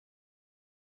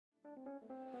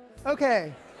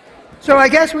Okay, so I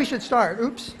guess we should start.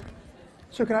 Oops.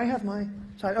 So can I have my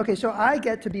side? Okay, so I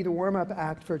get to be the warm-up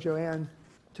act for Joanne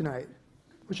tonight,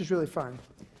 which is really fun.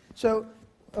 So,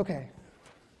 okay.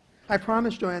 I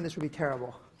promised Joanne this would be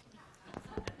terrible.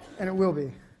 And it will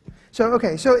be. So,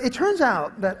 okay, so it turns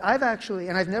out that I've actually,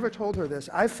 and I've never told her this,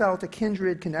 I've felt a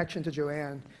kindred connection to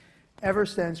Joanne ever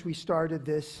since we started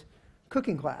this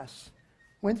cooking class.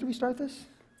 When did we start this?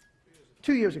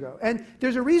 2 years ago. And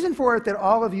there's a reason for it that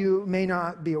all of you may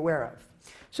not be aware of.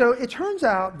 So it turns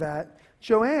out that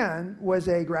Joanne was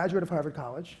a graduate of Harvard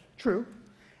College, true,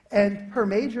 and her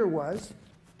major was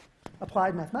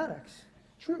applied mathematics,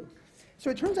 true. So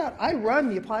it turns out I run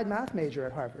the applied math major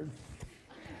at Harvard.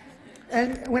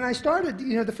 And when I started,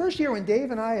 the first year when Dave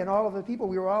and I and all of the people,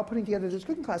 we were all putting together this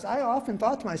cooking class, I often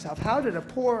thought to myself, how did a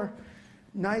poor,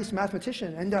 nice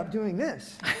mathematician end up doing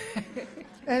this?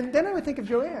 And then I would think of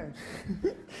Joanne.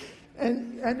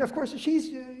 and of course,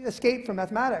 she's escaped from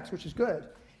mathematics, which is good.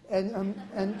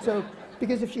 And so,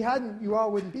 because if she hadn't, you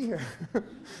all wouldn't be here.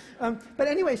 But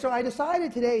anyway, so I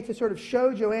decided today to sort of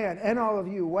show Joanne and all of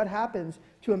you what happens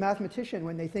to a mathematician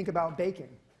when they think about baking.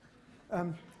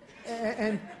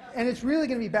 And it's really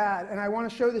going to be bad, and I want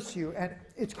to show this to you. And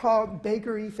it's called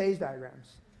bakery phase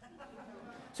diagrams.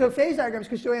 So phase diagrams,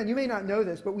 because Joanne, you may not know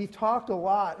this, but we've talked a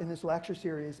lot in this lecture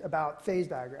series about phase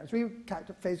diagrams. We've got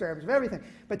phase diagrams of everything.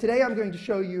 But today I'm going to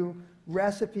show you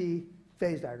recipe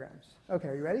phase diagrams. Okay,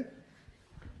 are you ready?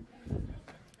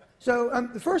 So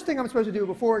the first thing I'm supposed to do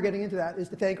before getting into that is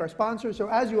to thank our sponsors. So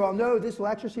as you all know, this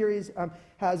lecture series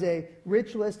has a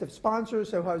rich list of sponsors.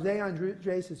 So Jose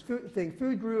Andres'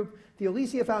 Food Group, the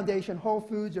Alicia Foundation, Whole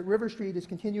Foods at River Street is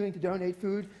continuing to donate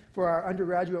food for our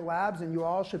undergraduate labs, and you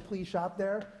all should please shop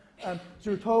there.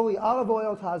 Zertoli Olive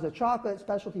Oil, Taza Chocolate,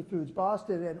 Specialty Foods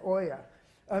Boston, and Oya.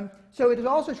 So it is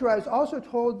also true, I was also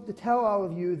told to tell all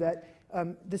of you that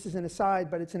this is an aside,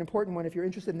 but it's an important one if you're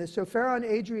interested in this. So Farron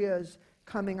Adria's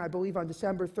coming, I believe, on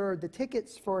December 3rd. The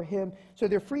tickets for him, so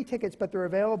they're free tickets, but they're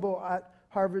available at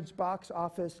Harvard's box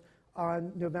office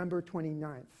on November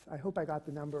 29th. I hope I got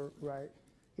the number right.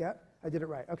 Yeah, I did it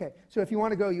right. Okay, so if you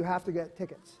want to go, you have to get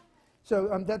tickets.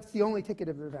 So that's the only ticket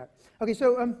of the event. Okay,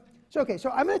 so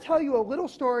I'm going to tell you a little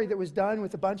story that was done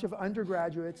with a bunch of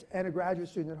undergraduates and a graduate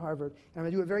student at Harvard. And I'm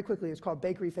going to do it very quickly. It's called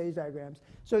Bakery Phase Diagrams.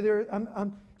 So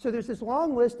there's this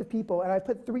long list of people, and I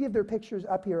put 3 of their pictures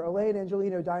up here: Elaine,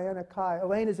 Angelino, Diana, Kai.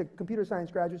 Elaine is a computer science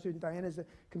graduate student. Diana is a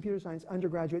computer science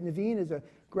undergraduate. Naveen is a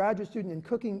graduate student in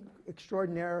cooking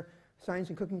extraordinaire, science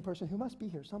and cooking person who must be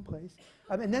here someplace.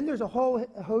 And then there's a whole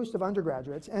host of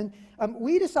undergraduates. And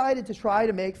we decided to try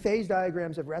to make phase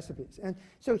diagrams of recipes. And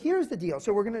so here's the deal.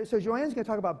 So Joanne's going to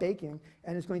talk about baking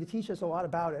and is going to teach us a lot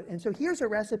about it. And so here's a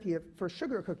recipe for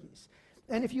sugar cookies.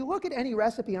 And if you look at any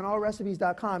recipe on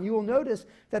allrecipes.com, you will notice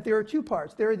that there are 2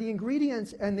 parts. There are the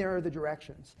ingredients and there are the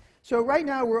directions. So right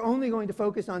now we're only going to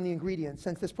focus on the ingredients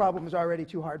since this problem is already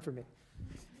too hard for me.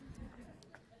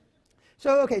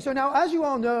 So, okay, so now as you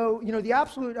all know, the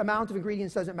absolute amount of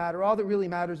ingredients doesn't matter. All that really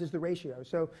matters is the ratio.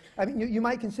 So, I mean, you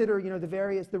might consider,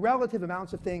 the relative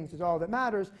amounts of things is all that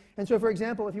matters. And so, for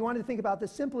example, if you wanted to think about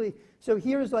this simply, so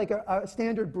here's like a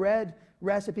standard bread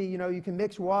recipe. You can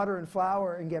mix water and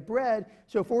flour and get bread.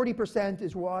 So 40%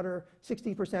 is water,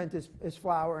 60% is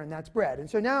flour, and that's bread. And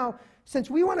so now, since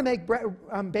we want to make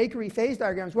bakery phase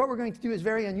diagrams, what we're going to do is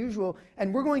very unusual,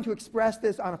 and we're going to express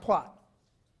this on a plot.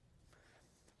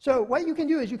 So what you can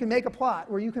do is you can make a plot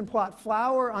where you can plot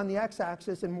flour on the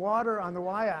x-axis and water on the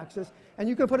y-axis, and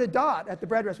you can put a dot at the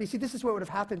bread recipe. See, this is what would have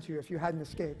happened to you if you hadn't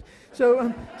escaped.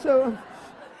 So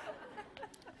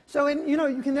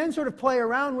you can then sort of play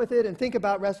around with it and think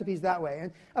about recipes that way.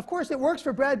 And of course, it works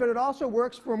for bread, but it also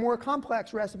works for more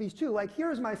complex recipes too. Like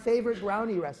here's my favorite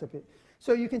brownie recipe.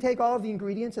 So you can take all of the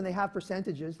ingredients, and they have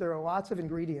percentages. There are lots of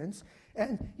ingredients.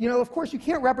 And, of course, you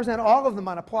can't represent all of them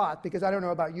on a plot, because I don't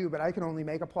know about you, but I can only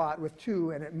make a plot with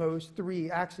 2 and at most 3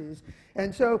 axes.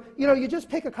 And so, you just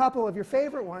pick a couple of your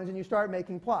favorite ones, and you start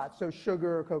making plots. So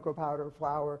sugar, cocoa powder,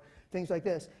 flour, things like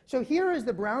this. So here is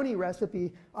the brownie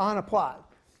recipe on a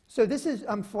plot. So this is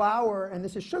flour, and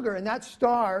this is sugar, and that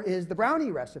star is the brownie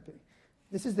recipe.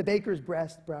 This is the baker's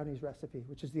breast brownies recipe,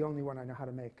 which is the only one I know how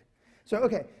to make. So,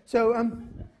 okay, so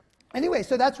anyway,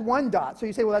 so that's 1 dot. So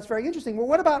you say, well, that's very interesting. Well,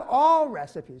 what about all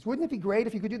recipes? Wouldn't it be great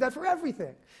if you could do that for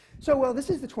everything? So, well,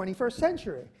 this is the 21st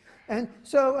century. And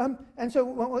so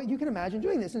well, you can imagine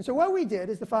doing this. And so what we did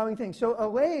is the following thing. So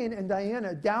Elaine and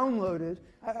Diana downloaded,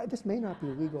 this may not be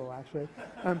legal actually,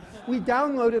 we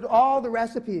downloaded all the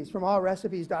recipes from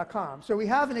allrecipes.com. So we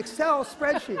have an Excel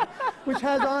spreadsheet which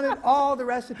has on it all the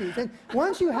recipes. And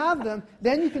once you have them,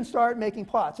 then you can start making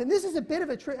plots. And this is a bit of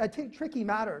a tricky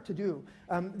matter to do.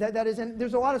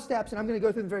 There's a lot of steps, and I'm going to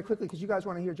go through them very quickly because you guys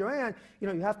want to hear Joanne. You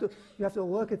know, you have to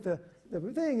look at the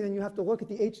thing, and then you have to look at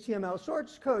the HTML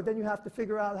source code, then you have to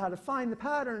figure out how to find the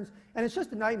patterns, and it's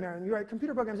just a nightmare. And you write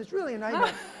computer programs, it's really a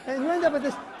nightmare. And you end up with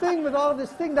this thing with all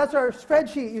this thing, that's our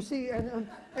spreadsheet, you see. And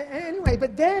anyway,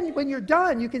 but then when you're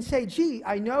done, you can say, gee,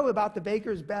 I know about the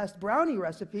baker's best brownie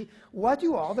recipe. What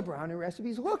do all the brownie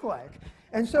recipes look like?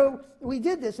 And so we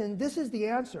did this, and this is the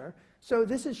answer. So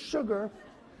this is sugar,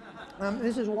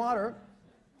 this is water.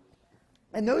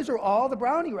 And those are all the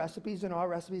brownie recipes in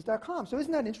allrecipes.com. So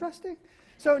isn't that interesting?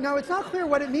 So now it's not clear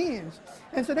what it means.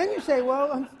 And so then you say,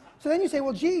 well,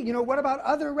 gee, you know, what about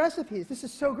other recipes? This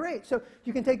is so great. So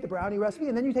you can take the brownie recipe,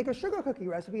 and then you take a sugar cookie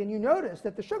recipe, and you notice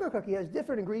that the sugar cookie has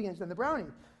different ingredients than the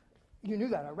brownie. You knew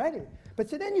that already. But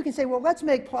so then you can say, well, let's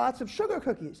make plots of sugar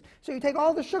cookies. So you take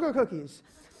all the sugar cookies,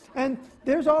 and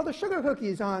there's all the sugar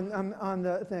cookies on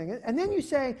the thing. And then you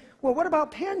say, well, what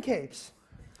about pancakes?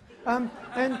 And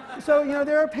so, you know,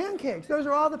 there are pancakes. Those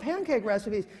are all the pancake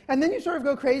recipes. And then you sort of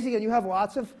go crazy and you have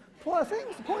lots of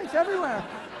points everywhere.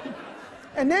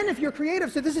 And then if you're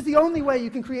creative, so this is the only way you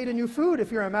can create a new food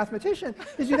if you're a mathematician,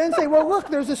 is you then say, well, look,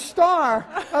 there's a star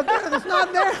up there that's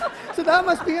not there. So that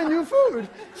must be a new food.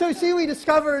 So see, we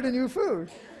discovered a new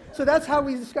food. So that's how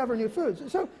we discover new foods.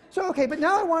 So okay, but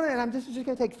now I want to, and this is just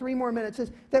going to take 3 more minutes,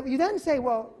 is that you then say,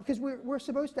 well, because we're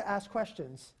supposed to ask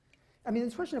questions. I mean,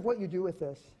 it's a question of what you do with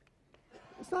this.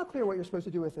 It's not clear what you're supposed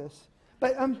to do with this.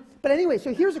 But anyway,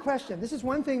 so here's a question. This is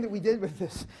one thing that we did with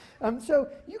this. So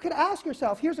you could ask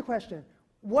yourself, here's a question.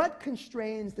 What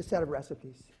constrains the set of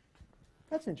recipes?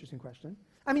 That's an interesting question.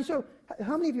 I mean, so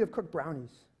how many of you have cooked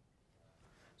brownies?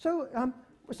 So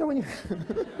when you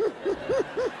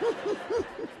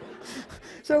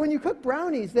so when you cook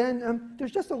brownies, then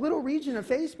there's just a little region of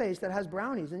phase space that has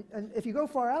brownies. And if you go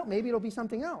far out, maybe it'll be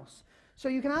something else. So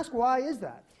you can ask, why is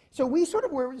that? So we sort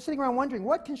of were sitting around wondering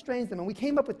what constrains them, and we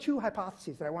came up with 2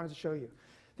 hypotheses that I wanted to show you.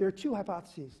 There are 2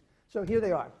 hypotheses. So here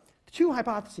they are. 2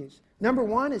 hypotheses. Number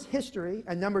 1 is history,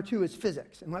 and number 2 is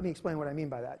physics. And let me explain what I mean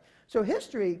by that. So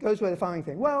history goes with the following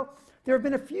thing. Well, there have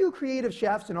been a few creative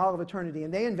chefs in all of eternity,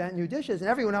 and they invent new dishes, and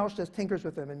everyone else just tinkers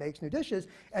with them and makes new dishes.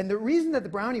 And the reason that the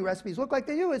brownie recipes look like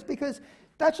they do is because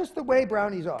that's just the way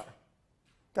brownies are.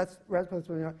 That's what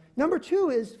they are. Number 2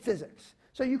 is physics.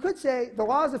 So you could say the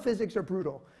laws of physics are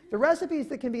brutal. The recipes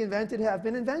that can be invented have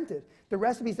been invented. The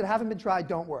recipes that haven't been tried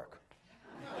don't work.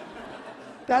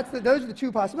 Those are the 2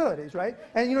 possibilities, right?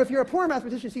 And you know, if you're a poor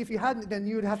mathematician, see, if you hadn't, then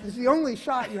you would have, this is the only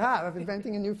shot you have of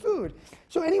inventing a new food.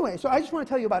 So anyway, so I just want to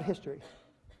tell you about history.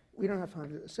 We don't have time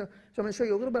to do this. So I'm going to show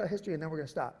you a little bit of history, and then we're going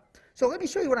to stop. So let me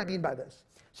show you what I mean by this.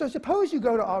 So suppose you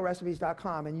go to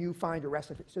allrecipes.com and you find a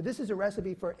recipe. So this is a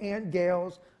recipe for Aunt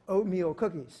Gail's oatmeal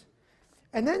cookies.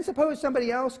 And then suppose somebody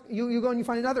else, you go and you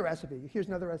find another recipe. Here's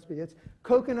another recipe. It's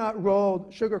coconut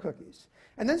rolled sugar cookies.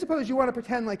 And then suppose you want to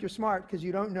pretend like you're smart because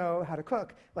you don't know how to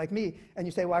cook, like me, and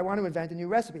you say, well, I want to invent a new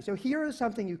recipe. So here is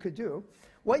something you could do.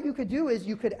 What you could do is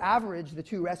you could average the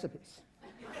 2 recipes.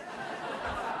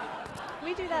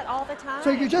 We do that all the time.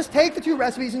 So you just take the 2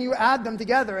 recipes and you add them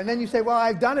together, and then you say, well,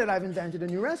 I've done it, I've invented a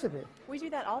new recipe. We do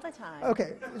that all the time.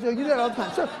 Okay, so you do that all the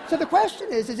time. So the question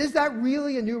is that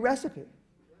really a new recipe?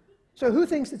 So who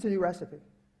thinks it's a new recipe?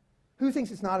 Who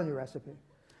thinks it's not a new recipe?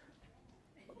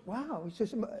 Wow,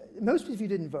 most of you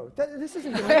didn't vote. This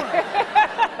isn't going to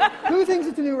work. Who thinks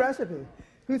it's a new recipe?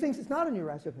 Who thinks it's not a new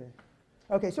recipe?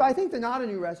 Okay, so I think the not a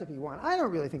new recipe won. I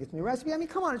don't really think it's a new recipe. I mean,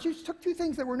 come on, you just took 2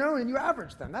 things that were known and you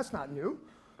averaged them. That's not new.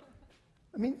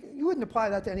 I mean, you wouldn't apply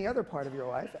that to any other part of your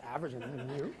life, averaging them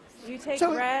is new. You take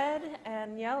red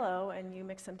and yellow and you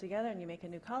mix them together and you make a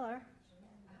new color.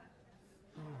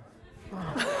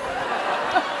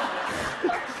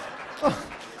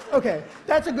 Okay,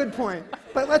 that's a good point,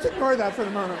 but let's ignore that for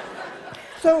the moment.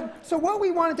 So what we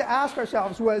wanted to ask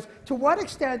ourselves was, to what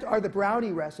extent are the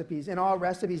brownie recipes in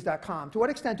allrecipes.com, to what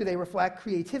extent do they reflect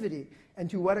creativity, and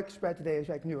to what extent do they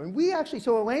reflect new? And we actually,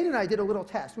 so Elaine and I did a little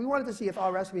test. We wanted to see if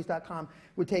allrecipes.com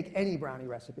would take any brownie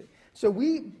recipe. So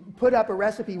we put up a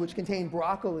recipe which contained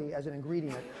broccoli as an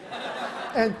ingredient,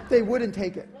 and they wouldn't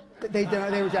take it. They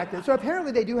rejected it. So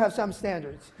apparently they do have some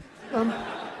standards.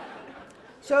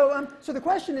 So the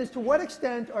question is, to what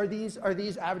extent are these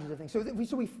averages of things?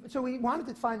 So we wanted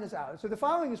to find this out. So the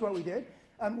following is what we did.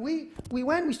 we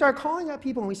started calling up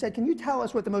people and we said, can you tell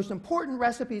us what the most important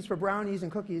recipes for brownies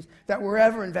and cookies that were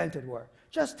ever invented were?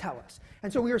 Just tell us.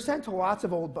 And so we were sent to lots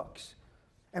of old books.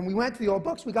 And we went to the old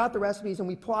books, we got the recipes, and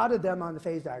we plotted them on the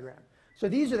phase diagram. So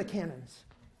these are the canons.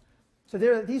 So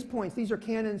these points, these are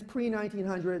canons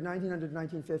pre-1900, 1900,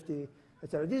 1950, et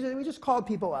cetera. We just called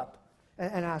people up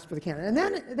and asked for the canon. And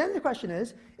then the question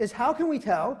is how can we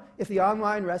tell if the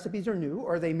online recipes are new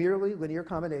or are they merely linear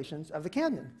combinations of the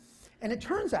canon? And it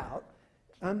turns out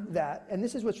that, and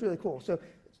this is what's really cool. So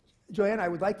Joanne, I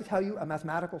would like to tell you a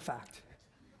mathematical fact.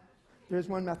 There's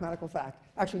one mathematical fact.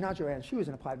 Actually, not Joanne. She was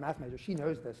an applied math major. She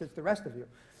knows this. It's the rest of you.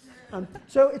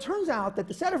 So it turns out that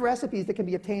the set of recipes that can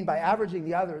be obtained by averaging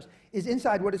the others is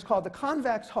inside what is called the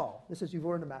convex hull. This is, you've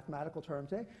learned a mathematical term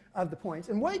today, of the points.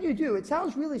 And what you do, it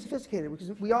sounds really sophisticated because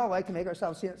we all like to make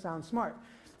ourselves sound smart.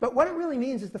 But what it really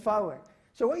means is the following.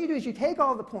 So what you do is you take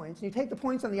all the points, and you take the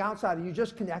points on the outside, and you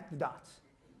just connect the dots.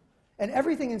 And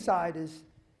everything inside is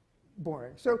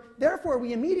boring. So therefore,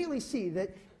 we immediately see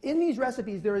that in these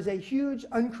recipes, there is a huge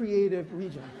uncreative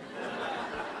region.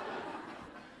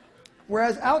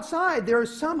 Whereas outside, there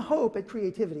is some hope at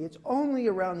creativity. It's only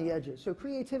around the edges. So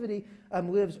creativity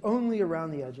lives only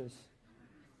around the edges.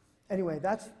 Anyway,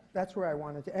 that's where I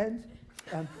wanted to end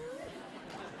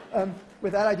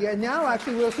with that idea. And now,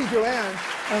 actually, we'll see Joanne,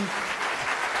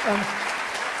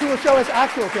 who will show us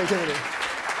actual creativity.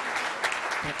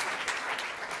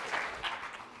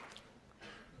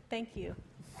 Thank you.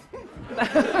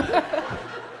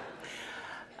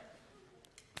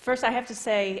 First, I have to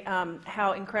say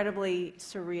how incredibly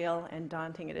surreal and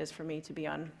daunting it is for me to be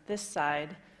on this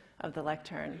side of the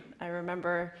lectern. I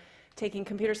remember taking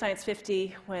Computer Science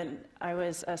 50 when I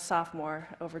was a sophomore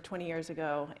over 20 years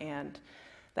ago, and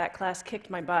that class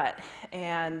kicked my butt,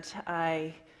 and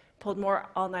I pulled more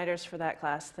all-nighters for that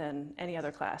class than any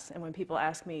other class. And when people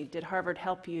ask me, did Harvard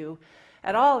help you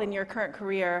at all in your current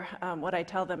career, what I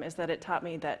tell them is that it taught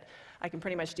me that I can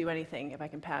pretty much do anything if I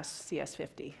can pass CS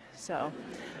 50. So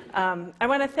I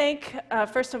want to thank,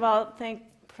 first of all, thank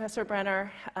Professor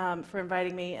Brenner for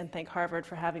inviting me, and thank Harvard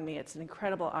for having me. It's an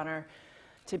incredible honor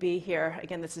to be here.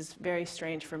 Again, this is very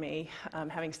strange for me,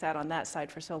 having sat on that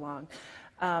side for so long.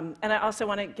 And I also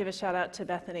want to give a shout out to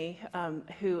Bethany,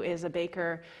 who is a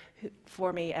baker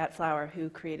for me at Flower, who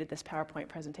created this PowerPoint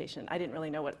presentation. I didn't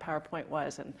really know what PowerPoint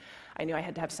was, and I knew I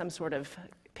had to have some sort of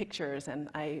pictures, and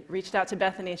I reached out to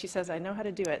Bethany, and she says, I know how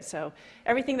to do it. So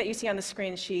everything that you see on the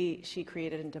screen, she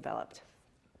created and developed.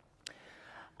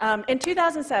 In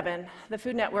 2007, the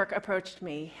Food Network approached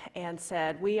me and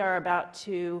said, we are about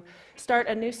to start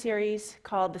a new series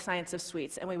called The Science of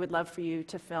Sweets, and we would love for you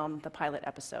to film the pilot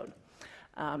episode.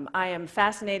 I am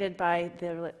fascinated by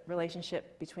the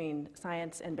relationship between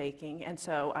science and baking, and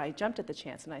so I jumped at the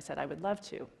chance and I said I would love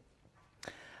to.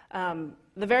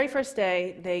 The very first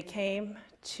day, they came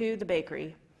to the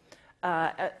bakery,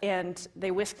 and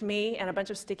they whisked me and a bunch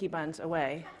of sticky buns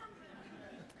away.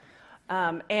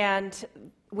 And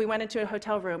we went into a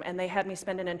hotel room, and they had me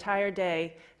spend an entire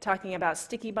day talking about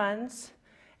sticky buns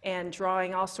and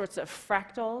drawing all sorts of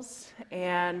fractals,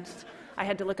 and I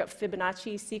had to look up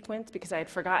Fibonacci sequence because I had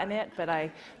forgotten it,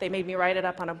 but they made me write it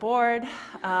up on a board.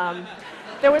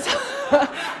 There was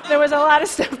a lot of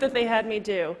stuff that they had me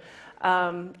do.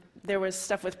 There was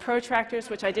stuff with protractors,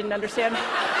 which I didn't understand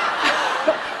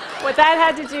what that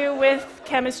had to do with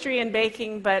chemistry and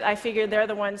baking, but I figured they're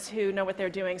the ones who know what they're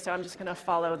doing, so I'm just going to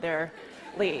follow their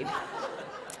lead.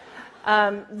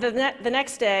 The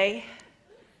next day,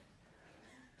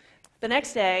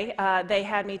 they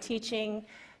had me teaching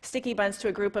sticky buns to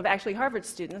a group of actually Harvard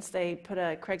students. They put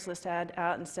a Craigslist ad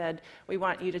out and said, we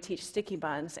want you to teach sticky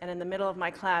buns. And in the middle of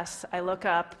my class, I look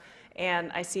up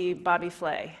and I see Bobby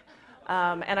Flay.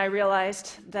 And I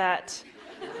realized that,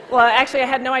 well, actually, I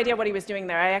had no idea what he was doing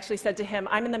there. I actually said to him,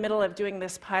 I'm in the middle of doing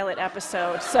this pilot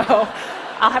episode, so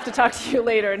I'll have to talk to you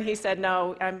later. And he said,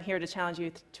 no, I'm here to challenge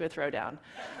you to a throwdown.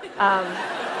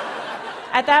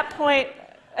 At that point,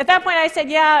 I said,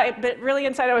 yeah, but really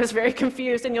inside I was very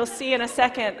confused, and you'll see in a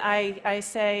second, I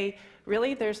say,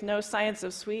 really, there's no science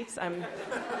of sweets? I'm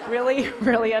really,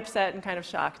 really upset and kind of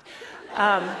shocked.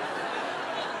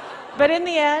 But in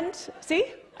the end, see?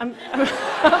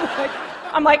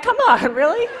 I'm like, come on,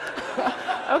 really?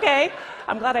 Okay,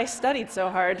 I'm glad I studied so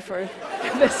hard for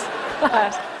this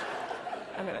class.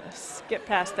 I'm going to skip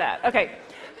past that. Okay,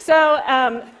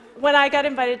 so when I got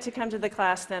invited to come to the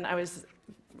class, then I was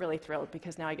really thrilled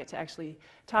because now I get to actually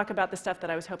talk about the stuff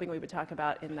that I was hoping we would talk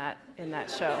about in that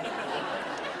show.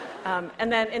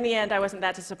 And then in the end, I wasn't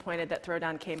that disappointed that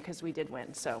Throwdown came because we did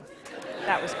win, so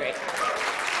that was great.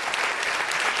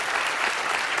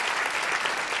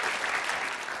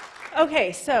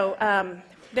 Okay, so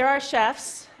there are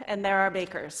chefs and there are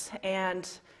bakers, and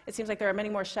it seems like there are many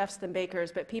more chefs than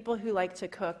bakers, but people who like to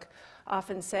cook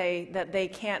often say that they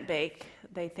can't bake.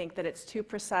 They think that it's too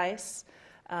precise,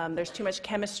 there's too much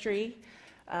chemistry,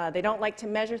 they don't like to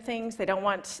measure things, they don't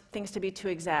want things to be too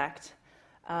exact.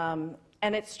 And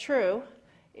it's true.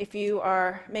 If you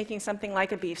are making something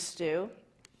like a beef stew,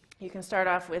 you can start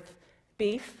off with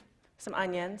beef, some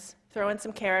onions, throw in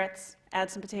some carrots, add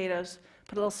some potatoes,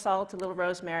 put a little salt, a little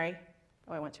rosemary.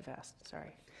 Oh, I went too fast,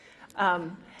 sorry.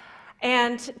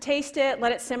 And taste it,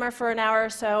 let it simmer for an hour or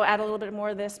so, add a little bit more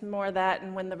of this, more of that,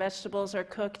 and when the vegetables are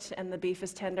cooked and the beef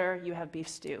is tender, you have beef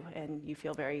stew, and you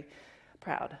feel very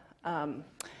proud.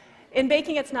 In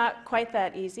baking, it's not quite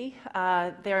that easy.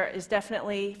 There is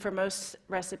definitely, for most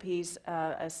recipes,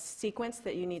 a sequence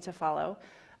that you need to follow,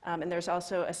 and there's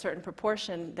also a certain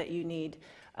proportion that you need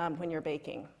when you're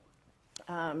baking.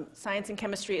 Science and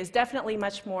chemistry is definitely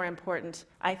much more important,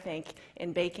 I think,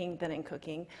 in baking than in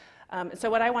cooking. So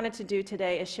what I wanted to do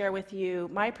today is share with you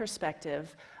my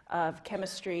perspective of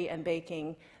chemistry and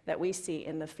baking that we see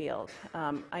in the field.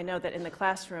 I know that in the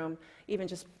classroom, even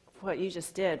just what you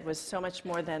just did was so much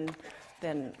more than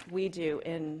we do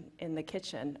in the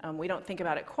kitchen. We don't think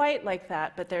about it quite like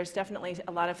that, but there's definitely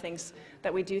a lot of things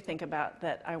that we do think about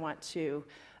that I want to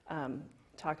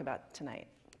talk about tonight.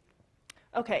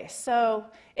 Okay, so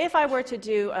if I were to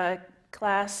do a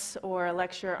class or a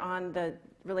lecture on the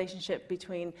relationship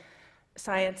between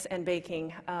science and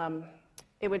baking,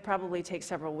 it would probably take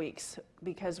several weeks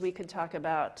because we could talk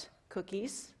about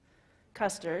cookies,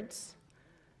 custards,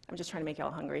 I'm just trying to make you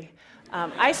all hungry,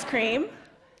 ice cream,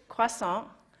 croissant,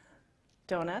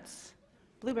 donuts,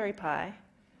 blueberry pie,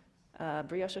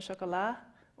 brioche au chocolat,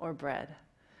 or bread.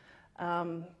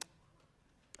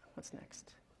 What's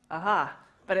next? Aha!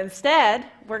 But instead,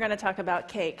 we're going to talk about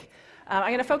cake. I'm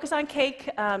going to focus on cake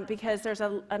because there's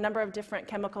a number of different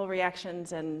chemical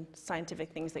reactions and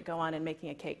scientific things that go on in making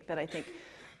a cake that I think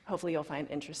hopefully you'll find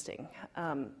interesting.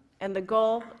 And the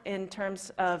goal in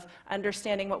terms of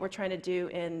understanding what we're trying to do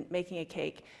in making a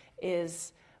cake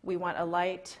is we want a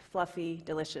light, fluffy,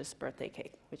 delicious birthday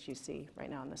cake, which you see right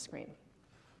now on the screen.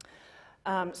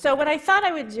 So what I thought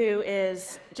I would do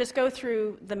is just go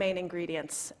through the main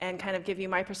ingredients and kind of give you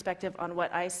my perspective on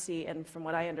what I see and from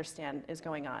what I understand is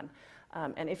going on.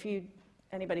 And if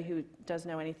anybody who does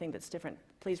know anything that's different,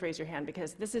 please raise your hand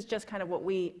because this is just kind of what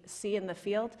we see in the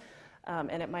field,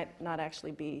 and it might not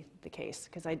actually be the case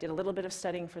because I did a little bit of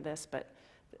studying for this, but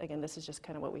again, this is just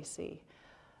kind of what we see.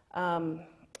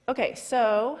 Okay,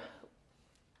 so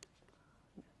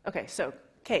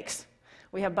cakes.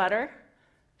 We have butter,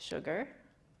 sugar,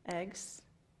 eggs,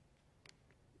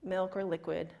 milk or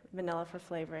liquid, vanilla for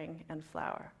flavoring, and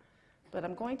flour. But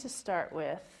I'm going to start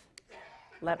with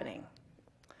leavening.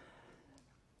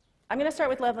 I'm going to start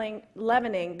with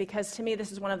leavening because to me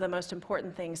this is one of the most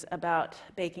important things about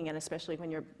baking, and especially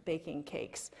when you're baking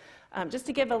cakes. Just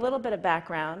to give a little bit of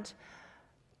background,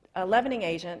 a leavening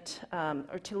agent,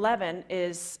 or to leaven,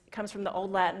 comes from the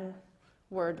Old Latin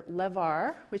word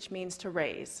levar, which means to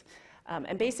raise.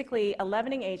 And basically, a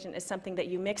leavening agent is something that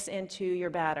you mix into your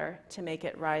batter to make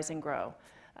it rise and grow.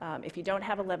 If you don't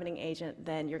have a leavening agent,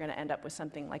 then you're going to end up with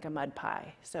something like a mud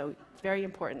pie. So it's very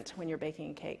important when you're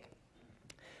baking a cake.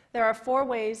 There are 4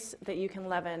 ways that you can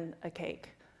leaven a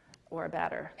cake or a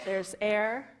batter. There's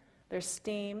air, there's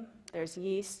steam, there's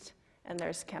yeast, and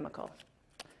there's chemical.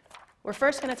 We're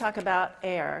first going to talk about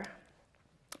air.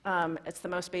 It's the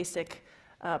most basic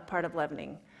part of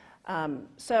leavening.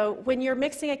 So when you're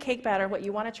mixing a cake batter, what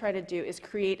you want to try to do is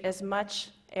create as much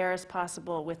air as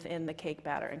possible within the cake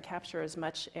batter and capture as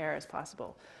much air as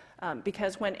possible.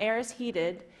 Because when air is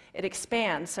heated, it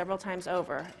expands several times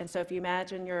over. And so if you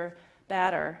imagine your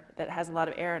batter that has a lot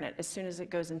of air in it, as soon as it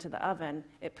goes into the oven,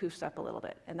 it poofs up a little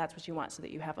bit. And that's what you want so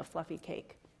that you have a fluffy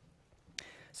cake.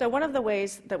 So one of the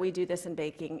ways that we do this in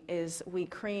baking is we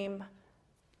cream, let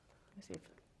me see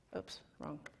if, oops,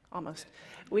 wrong. Almost.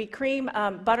 We cream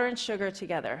butter and sugar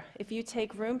together. If you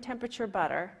take room temperature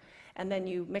butter and then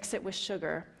you mix it with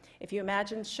sugar, if you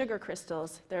imagine sugar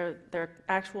crystals, they're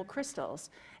actual crystals.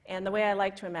 And the way I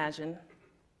like to imagine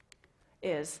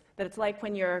is that it's like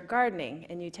when you're gardening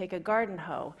and you take a garden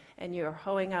hoe and you're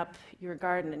hoeing up your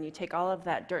garden and you take all of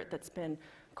that dirt that's been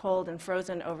cold and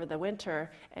frozen over the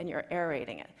winter and you're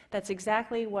aerating it. That's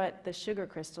exactly what the sugar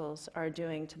crystals are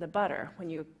doing to the butter when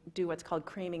you do what's called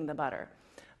creaming the butter.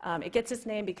 It gets its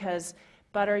name because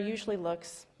butter usually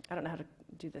looks, I don't know how to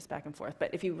do this back and forth.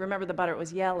 But if you remember the butter, it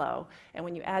was yellow. And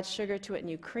when you add sugar to it and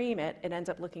you cream it, it ends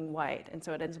up looking white. And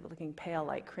so it ends up looking pale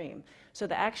like cream. So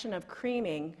the action of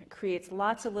creaming creates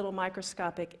lots of little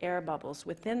microscopic air bubbles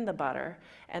within the butter.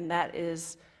 And that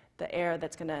is the air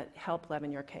that's going to help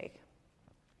leaven your cake.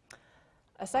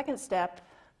 A second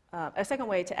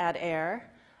way to add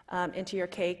air into your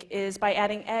cake is by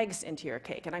adding eggs into your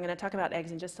cake. And I'm going to talk about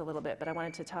eggs in just a little bit, but I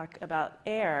wanted to talk about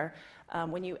air.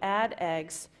 When you add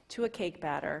eggs to a cake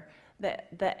batter,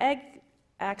 the egg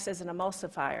acts as an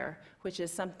emulsifier, which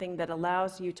is something that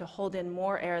allows you to hold in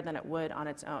more air than it would on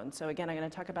its own. So again, I'm going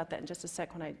to talk about that in just a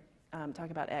sec when I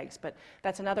talk about eggs. But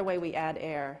that's another way we add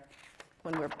air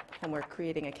when we're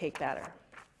creating a cake batter.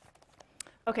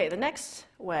 Okay, the next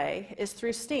way is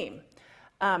through steam.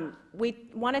 We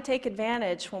want to take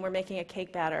advantage, when we're making a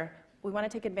cake batter, we want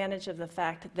to take advantage of the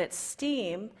fact that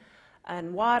steam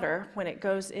and water, when it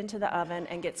goes into the oven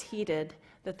and gets heated,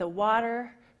 that the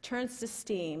water turns to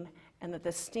steam and that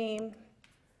the steam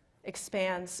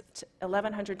expands to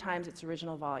 1,100 times its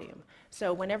original volume.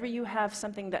 So whenever you have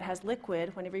something that has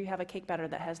liquid, whenever you have a cake batter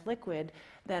that has liquid,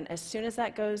 then as soon as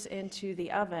that goes into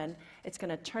the oven, it's going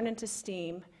to turn into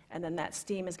steam, and then that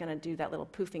steam is going to do that little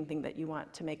poofing thing that you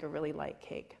want to make a really light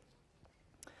cake.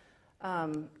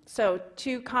 So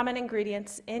 2 common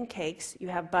ingredients in cakes. You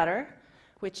have butter,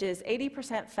 which is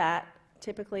 80% fat,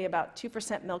 typically about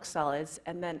 2% milk solids,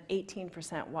 and then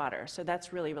 18% water. So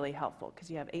that's really, really helpful, because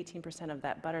you have 18% of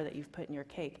that butter that you've put in your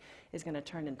cake is going to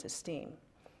turn into steam.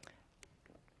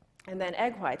 And then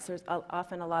egg whites. There's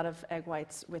often a lot of egg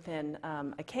whites within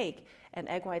a cake, and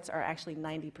egg whites are actually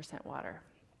 90% water.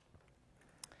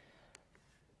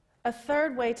 A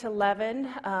third way to leaven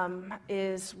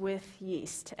is with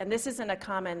yeast. And this isn't a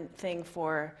common thing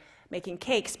for making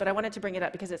cakes, but I wanted to bring it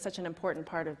up because it's such an important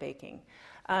part of baking.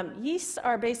 Yeasts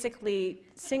are basically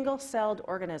single-celled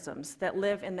organisms that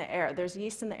live in the air. There's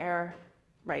yeast in the air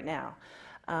right now.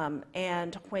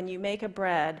 And when you make a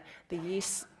bread, the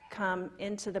yeasts come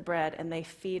into the bread and they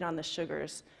feed on the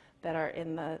sugars that are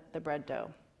in the bread dough.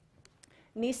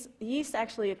 Yeast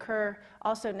actually occur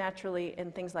also naturally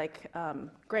in things like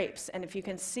grapes. And if you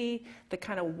can see the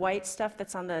kind of white stuff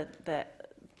that's on the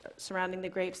surrounding the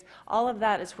grapes, all of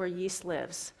that is where yeast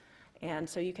lives. And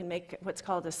so you can make what's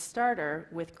called a starter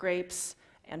with grapes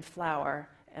and flour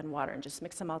and water and just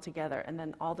mix them all together. And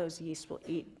then all those yeast will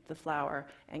eat the flour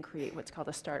and create what's called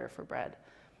a starter for bread.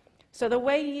 So the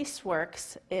way yeast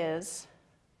works is,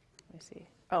 let me see.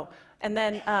 Oh, and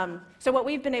then, so what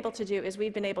we've been able to do is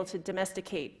we've been able to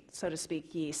domesticate, so to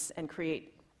speak, yeast and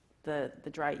create the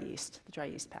dry yeast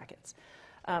packets.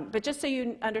 But just so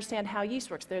you understand how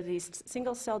yeast works, they're these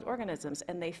single-celled organisms,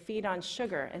 and they feed on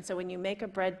sugar. And so when you make a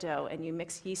bread dough and you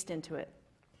mix yeast into it,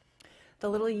 the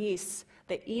little yeasts,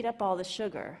 they eat up all the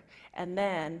sugar, and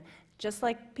then, just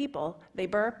like people, they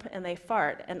burp and they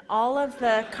fart. And all of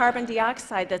the carbon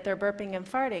dioxide that they're burping and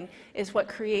farting is what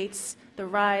creates the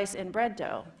rise in bread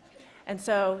dough. And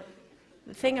so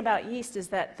the thing about yeast is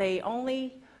that they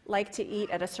only like to eat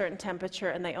at a certain temperature,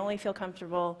 and they only feel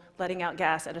comfortable letting out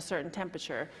gas at a certain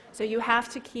temperature. So you have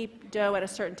to keep dough at a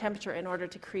certain temperature in order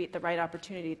to create the right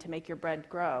opportunity to make your bread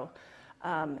grow.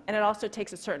 And it also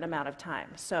takes a certain amount of time.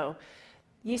 So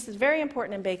yeast is very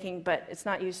important in baking, but it's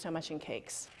not used so much in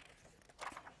cakes.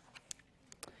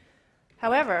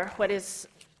 However, what is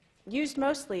used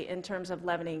mostly in terms of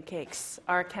leavening cakes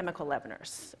are chemical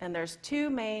leaveners. And there's 2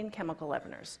 main chemical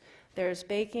leaveners. There's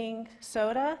baking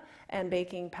soda and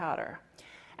baking powder.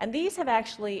 And these have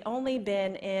actually only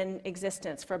been in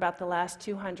existence for about the last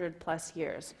 200 plus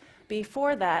years.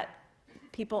 Before that,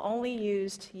 people only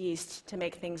used yeast to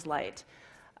make things light.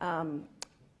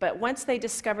 But once they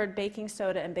discovered baking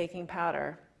soda and baking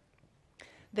powder,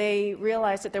 they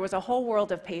realized that there was a whole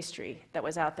world of pastry that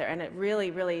was out there, and it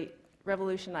really, really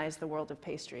revolutionized the world of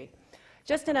pastry.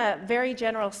 Just in a very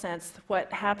general sense,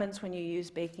 what happens when you use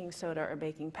baking soda or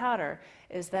baking powder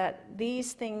is that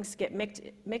these things get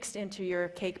mixed into your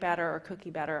cake batter or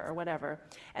cookie batter or whatever,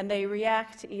 and they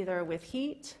react either with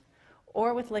heat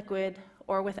or with liquid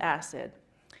or with acid,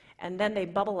 and then they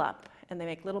bubble up and they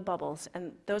make little bubbles,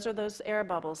 and those are those air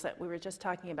bubbles that we were just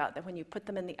talking about, that when you put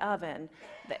them in the oven,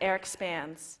 the air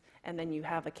expands, and then you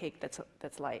have a cake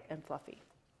that's light and fluffy.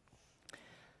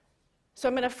 So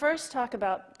I'm going to first talk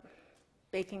about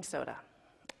baking soda.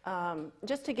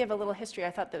 Just to give a little history, I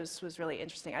thought this was really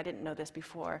interesting. I didn't know this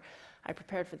before I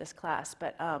prepared for this class,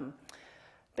 but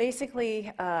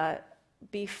basically,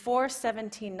 before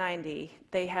 1790,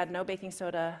 they had no baking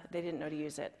soda. They didn't know to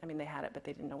use it. I mean, they had it, but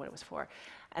they didn't know what it was for.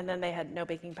 And then they had no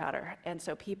baking powder. And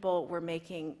so people were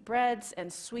making breads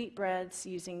and sweet breads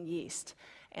using yeast.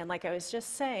 And like I was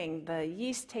just saying, the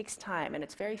yeast takes time, and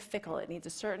it's very fickle. It needs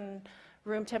a certain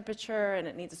room temperature, and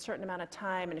it needs a certain amount of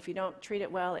time, and if you don't treat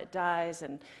it well, it dies,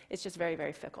 and it's just very,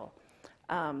 very fickle.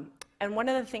 And one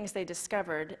of the things they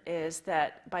discovered is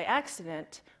that by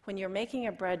accident, when you're making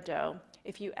a bread dough,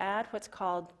 if you add what's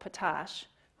called potash,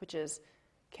 which is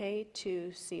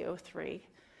K2CO3,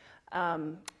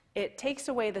 it takes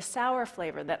away the sour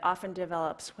flavor that often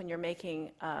develops when you're making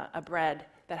a bread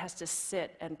that has to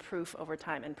sit and proof over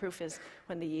time. And proof is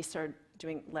when the yeast are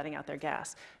letting out their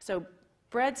gas. So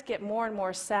breads get more and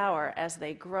more sour as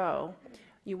they grow.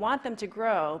 You want them to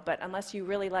grow, but unless you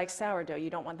really like sourdough, you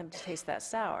don't want them to taste that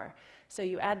sour. So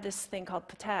you add this thing called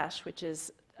potash, which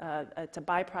is it's a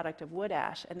byproduct of wood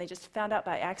ash, and they just found out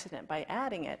by accident, by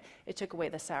adding it, it took away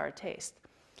the sour taste.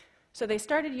 So they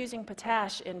started using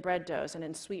potash in bread doughs and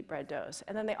in sweet bread doughs.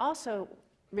 And then they also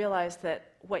realized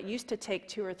that what used to take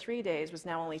 2 or 3 days was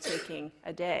now only taking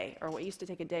a day, or what used to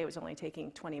take a day was only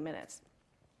taking 20 minutes.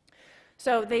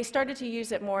 So they started to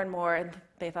use it more and more, and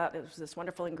they thought it was this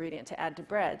wonderful ingredient to add to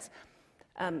breads.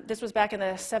 This was back in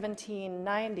the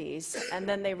 1790s, and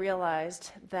then they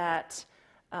realized that,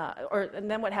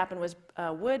 and then what happened was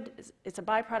wood, it's a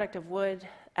byproduct of wood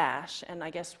ash, and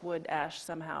I guess wood ash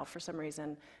somehow, for some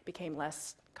reason, became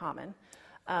less common.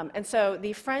 And so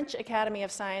the French Academy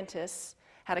of Scientists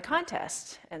had a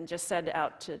contest and just said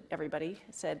out to everybody,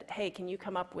 said, hey, can you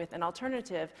come up with an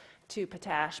alternative to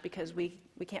potash, because we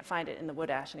can't find it in the wood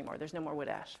ash anymore. There's no more wood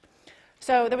ash.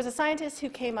 So there was a scientist who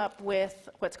came up with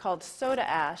what's called soda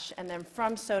ash, and then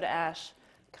from soda ash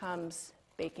comes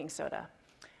baking soda.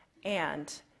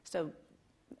 And so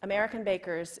American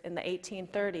bakers in the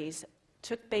 1830s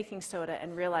took baking soda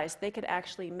and realized they could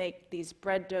actually make these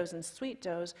bread doughs and sweet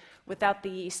doughs without the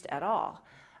yeast at all.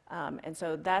 And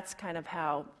so that's kind of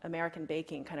how American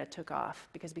baking kind of took off,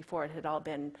 because before it had all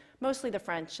been mostly the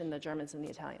French and the Germans and the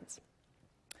Italians.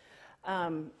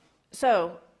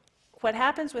 So what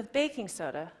happens with baking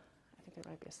soda, I think there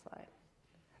might be a slide,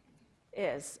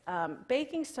 is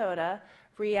baking soda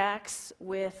reacts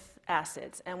with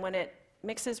acids, and when it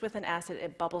mixes with an acid,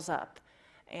 it bubbles up.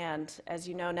 And as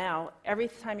you know now, every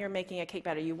time you're making a cake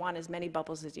batter, you want as many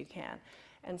bubbles as you can.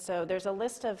 And so there's a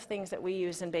list of things that we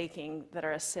use in baking that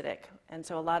are acidic. And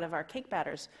so a lot of our cake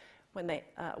batters, when they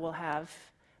will have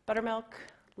buttermilk,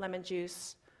 lemon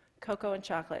juice, cocoa and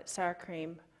chocolate, sour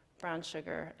cream, brown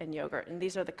sugar, and yogurt. And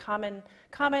these are the common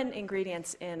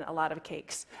ingredients in a lot of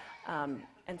cakes. And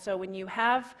so when you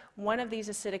have one of these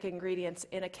acidic ingredients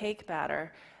in a cake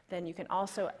batter, then you can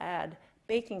also add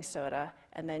baking soda,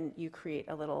 and then you create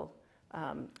a little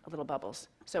bubbles.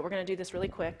 So we're going to do this really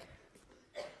quick.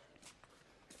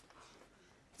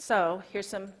 So here's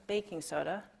some baking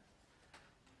soda.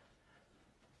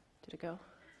 Did it go?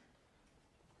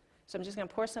 So I'm just going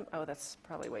to pour some. Oh, that's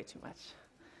probably way too much.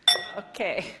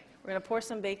 Okay, we're going to pour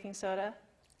some baking soda,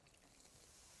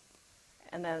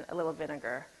 and then a little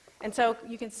vinegar. And so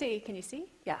you can see. Can you see?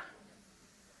 Yeah.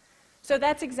 So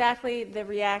that's exactly the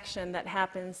reaction that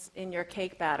happens in your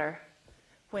cake batter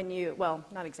when you, well,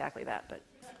 not exactly that, but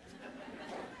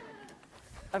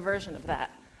a version of that.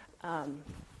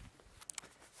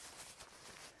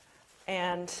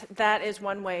 And that is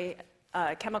one way,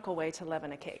 chemical way to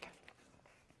leaven a cake.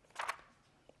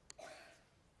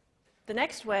 The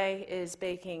next way is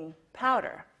baking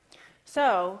powder.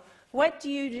 So what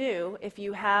do you do if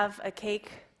you have a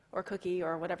cake or cookie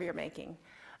or whatever you're making,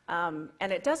 and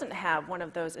it doesn't have one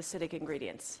of those acidic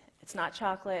ingredients? It's not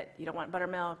chocolate, you don't want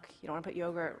buttermilk, you don't want to put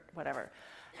yogurt, whatever.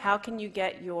 How can you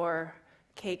get your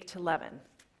cake to leaven?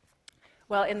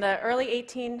 Well, in the early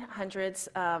 1800s,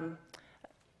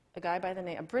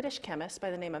 a British chemist by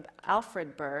the name of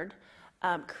Alfred Bird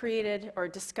created or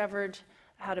discovered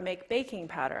how to make baking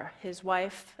powder. His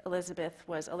wife, Elizabeth,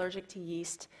 was allergic to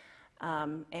yeast,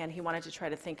 and he wanted to try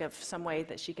to think of some way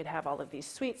that she could have all of these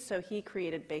sweets, so he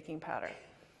created baking powder.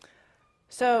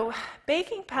 So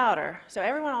baking powder, so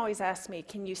everyone always asks me,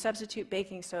 can you substitute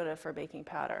baking soda for baking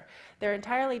powder? They're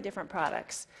entirely different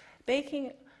products.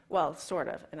 Baking, well, sort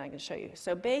of, and I can show you.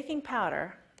 So baking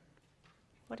powder,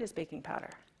 what is baking powder?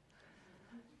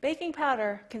 Baking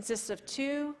powder consists of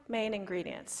two main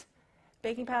ingredients.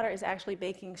 Baking powder is actually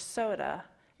baking soda,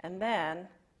 and then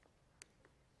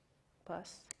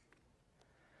plus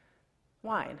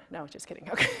wine. No, just kidding.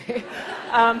 Okay.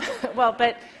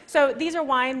 So these are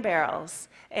wine barrels,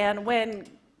 and when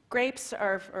grapes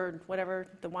are, or whatever,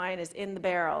 the wine is in the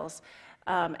barrels,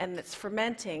 and it's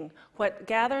fermenting, what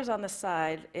gathers on the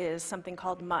side is something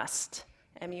called must,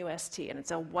 M-U-S-T, and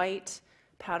it's a white,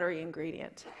 powdery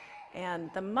ingredient.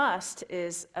 And the must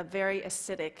is a very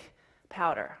acidic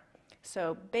powder.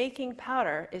 So baking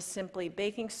powder is simply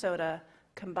baking soda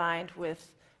combined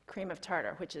with cream of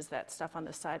tartar, which is that stuff on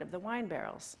the side of the wine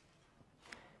barrels.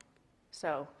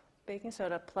 So baking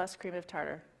soda plus cream of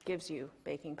tartar gives you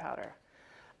baking powder.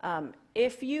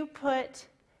 If you put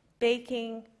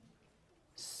baking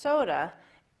soda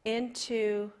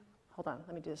into, hold on,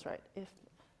 let me do this right.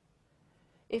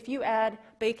 If you add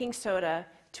baking soda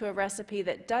to a recipe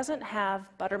that doesn't have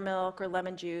buttermilk or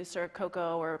lemon juice or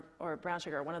cocoa or brown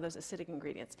sugar, one of those acidic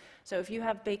ingredients. So if you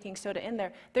have baking soda in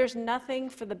there, there's nothing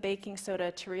for the baking soda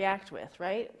to react with,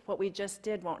 right? What we just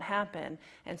did won't happen,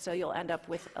 and so you'll end up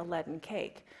with a leaden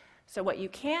cake. So what you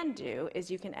can do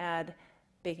is you can add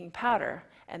baking powder,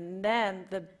 and then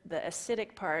the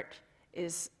acidic part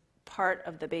is part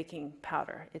of the baking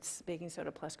powder. It's baking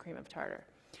soda plus cream of tartar.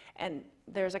 And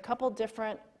there's a couple of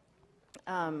different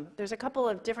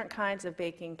kinds of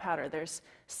baking powder. There's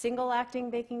single-acting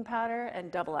baking powder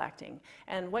and double-acting.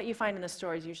 And what you find in the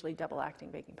store is usually double-acting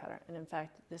baking powder. And in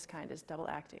fact, this kind is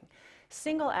double-acting.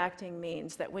 Single-acting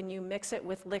means that when you mix it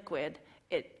with liquid,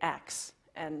 it acts.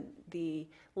 And the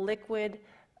liquid,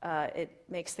 it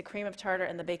makes the cream of tartar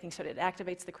and the baking soda. It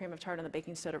activates the cream of tartar and the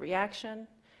baking soda reaction.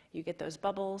 You get those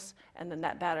bubbles, and then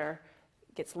that batter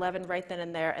gets leavened right then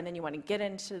and there, and then you want to get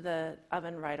into the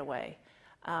oven right away.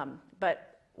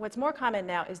 But what's more common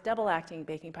now is double-acting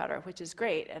baking powder, which is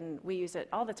great, and we use it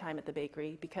all the time at the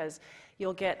bakery because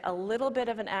you'll get a little bit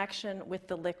of an action with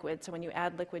the liquid. So when you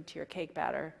add liquid to your cake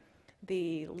batter,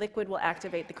 the liquid will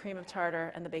activate the cream of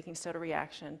tartar and the baking soda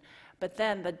reaction. But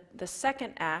then the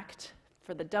second act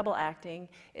for the double-acting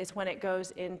is when it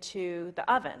goes into the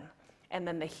oven, and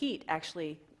then the heat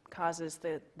actually causes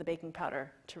the baking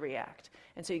powder to react.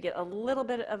 And so you get a little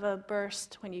bit of a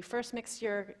burst when you first mix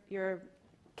your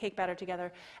cake batter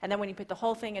together, and then when you put the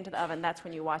whole thing into the oven, that's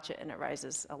when you watch it and it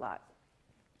rises a lot.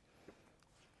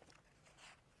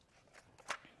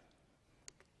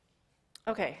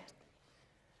 Okay.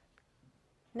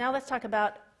 Now let's talk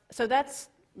about, so that's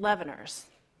leaveners.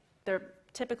 They're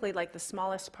typically like the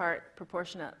smallest part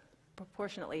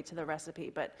proportionately to the recipe,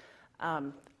 but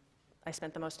I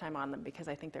spent the most time on them because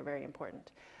I think they're very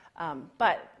important.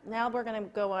 But now we're going to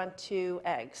go on to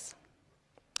eggs.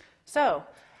 So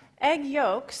egg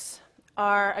yolks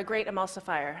are a great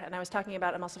emulsifier, and I was talking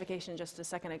about emulsification just a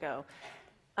second ago.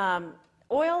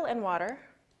 Oil and water,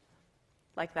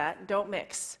 like that, don't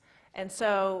mix. And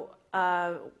so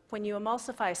when you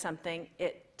emulsify something,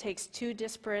 it takes two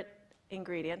disparate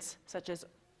ingredients, such as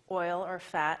oil or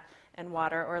fat and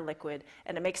water or liquid,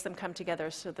 and it makes them come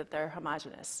together so that they're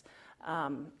homogeneous.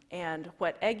 And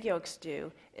what egg yolks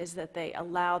do is that they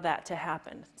allow that to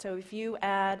happen. So if you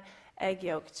add egg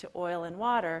yolk to oil and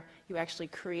water, you actually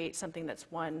create something that's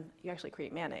you actually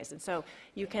create mayonnaise. And so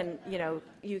you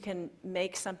can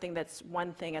make something that's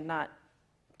one thing and not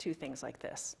two things like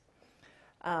this.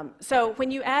 So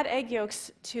when you add egg yolks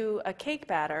to a cake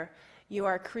batter, you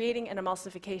are creating an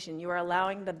emulsification. You are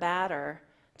allowing the batter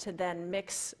to then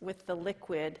mix with the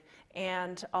liquid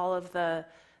and all of the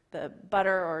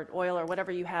butter or oil or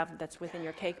whatever you have that's within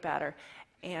your cake batter.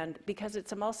 And because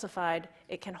it's emulsified,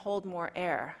 it can hold more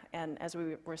air. And as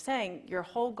we were saying, your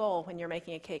whole goal when you're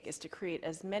making a cake is to create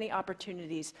as many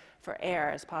opportunities for air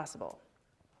as possible.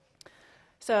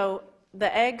 So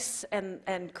the eggs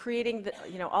and creating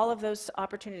all of those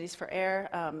opportunities for air,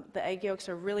 the egg yolks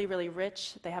are really, really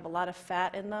rich. They have a lot of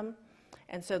fat in them.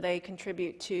 And so they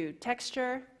contribute to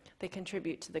texture. They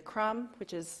contribute to the crumb,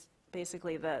 which is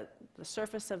basically the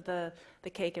surface of the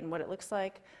cake and what it looks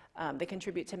like. They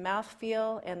contribute to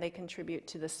mouthfeel, and they contribute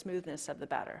to the smoothness of the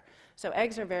batter. So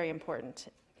eggs are very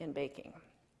important in baking.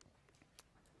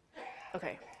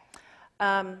 Okay.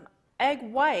 Egg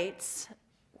whites,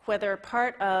 whether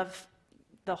part of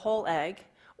the whole egg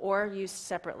or used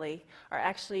separately, are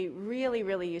actually really,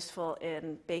 really useful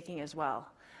in baking as well.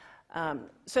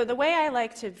 So the way I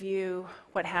like to view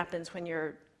what happens when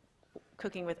you're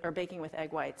cooking with or baking with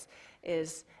egg whites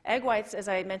is egg whites, as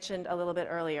I mentioned a little bit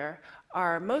earlier,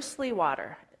 are mostly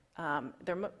water.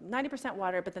 They're 90%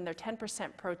 water, but then they're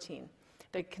 10% protein.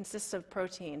 They consist of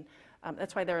protein.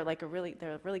 That's why they're a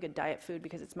really good diet food,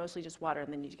 because it's mostly just water,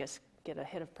 and then you just get a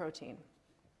hit of protein.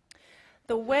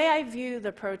 The way I view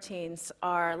the proteins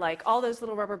are like all those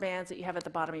little rubber bands that you have at the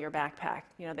bottom of your backpack.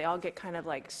 They all get kind of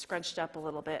like scrunched up a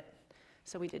little bit.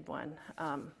 So we did one.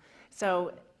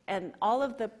 And all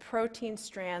of the protein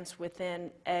strands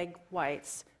within egg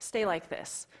whites stay like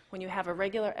this. When you have a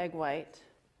regular egg white,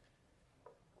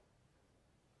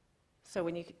 so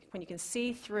when you can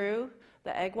see through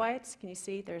the egg whites, can you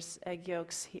see there's egg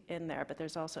yolks in there, but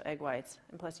there's also egg whites.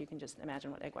 And plus you can just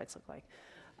imagine what egg whites look like.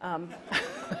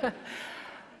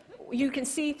 You can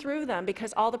see through them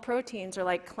because all the proteins are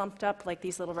like clumped up like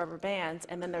these little rubber bands,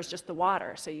 and then there's just the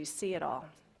water, so you see it all.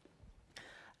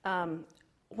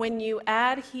 When you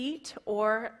add heat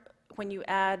or when you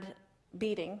add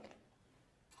beating,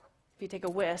 if you take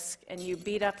a whisk and you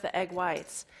beat up the egg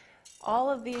whites, all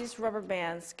of these rubber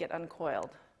bands get uncoiled.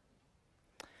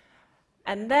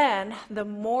 And then the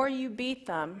more you beat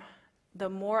them, the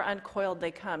more uncoiled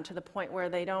they come, to the point where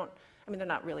they don't, I mean, they're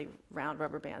not really round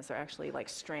rubber bands, they're actually like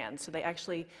strands. So they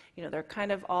actually, they're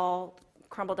kind of all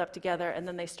crumbled up together, and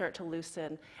then they start to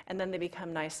loosen, and then they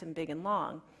become nice and big and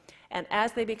long. And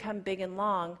as they become big and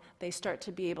long, they start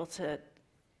to be able to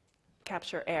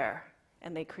capture air,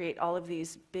 and they create all of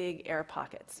these big air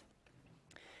pockets.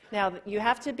 Now, you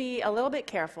have to be a little bit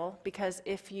careful, because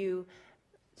if you,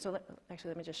 actually,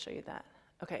 let me just show you that.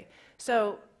 Okay,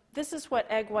 so this is what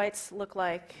egg whites look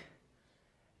like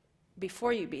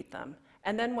before you beat them.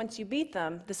 And then once you beat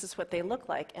them, this is what they look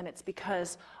like, and it's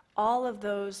because all of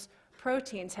those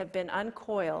proteins have been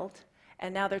uncoiled,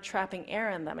 and now they're trapping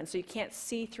air in them, and so you can't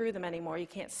see through them anymore. You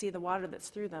can't see the water that's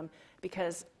through them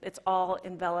because it's all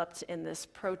enveloped in this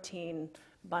protein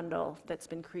bundle that's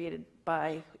been created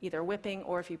by either whipping,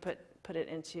 or if you put it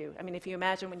into, I mean, if you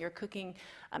imagine when you're cooking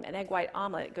an egg white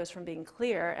omelet, it goes from being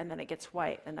clear and then it gets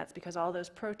white, and that's because all those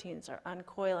proteins are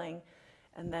uncoiling,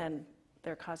 and then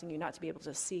they're causing you not to be able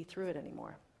to see through it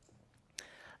anymore.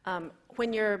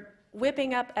 When you're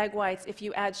whipping up egg whites, if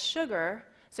you add sugar,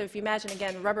 so if you imagine,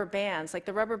 again, rubber bands, like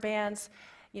the rubber bands,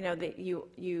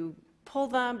 you pull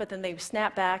them, but then they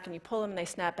snap back, and you pull them and they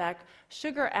snap back.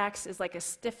 Sugar acts as like a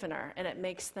stiffener, and it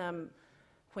makes them,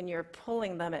 when you're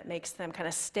pulling them, it makes them kind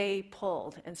of stay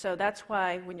pulled. And so that's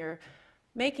why when you're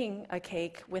making a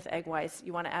cake with egg whites,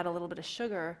 you want to add a little bit of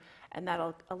sugar, and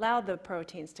that'll allow the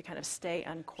proteins to kind of stay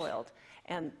uncoiled.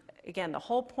 And again, the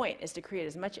whole point is to create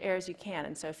as much air as you can.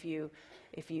 And so if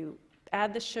you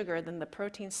add the sugar, then the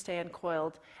proteins stay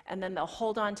uncoiled, and then they'll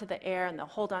hold on to the air and they'll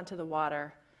hold on to the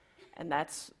water, and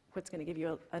that's what's going to give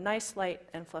you a nice, light,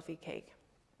 and fluffy cake.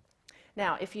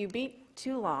 Now, if you beat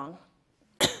too long,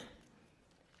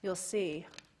 you'll see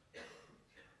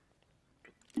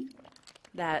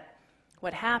that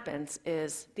what happens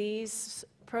is these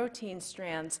protein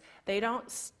strands, they're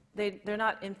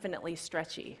not infinitely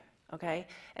stretchy, okay?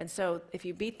 And so if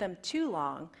you beat them too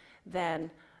long,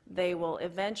 then they will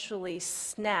eventually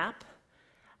snap,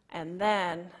 and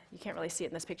then, you can't really see it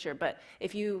in this picture, but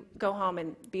if you go home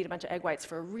and beat a bunch of egg whites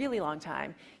for a really long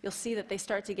time, you'll see that they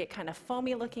start to get kind of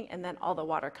foamy looking, and then all the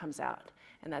water comes out.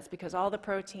 And that's because all the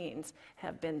proteins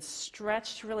have been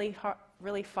stretched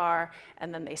really far,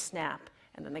 and then they snap,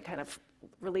 and then they kind of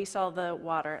release all the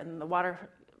water, and then the water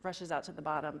rushes out to the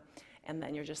bottom, and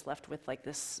then you're just left with like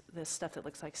this stuff that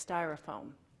looks like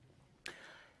styrofoam.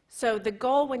 So the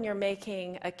goal when you're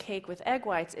making a cake with egg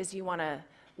whites is you want to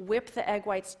whip the egg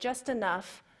whites just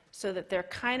enough so that they're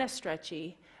kind of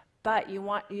stretchy, but you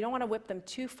don't want to whip them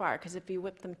too far, because if you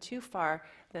whip them too far,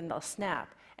 then they'll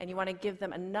snap. And you want to give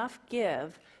them enough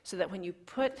give so that when you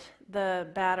put the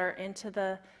batter into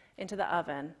the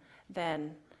oven,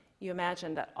 then you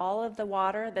imagine that all of the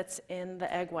water that's in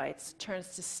the egg whites turns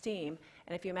to steam.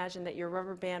 And if you imagine that your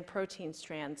rubber band protein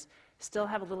strands still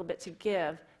have a little bit to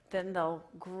give, then they'll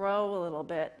grow a little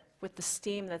bit with the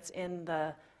steam that's in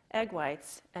the egg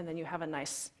whites, and then you have a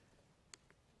nice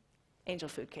angel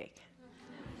food cake.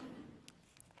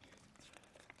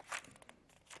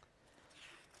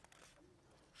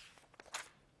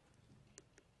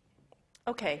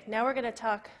 Okay, now we're going to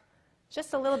talk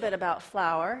just a little bit about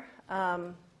flour.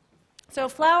 So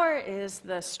flour is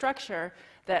the structure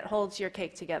that holds your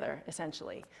cake together,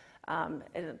 essentially. And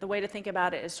the way to think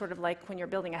about it is sort of like when you're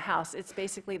building a house. It's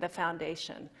basically the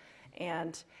foundation.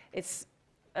 And it's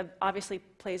obviously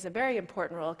plays a very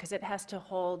important role because it has to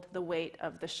hold the weight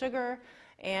of the sugar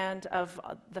and of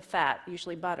the fat,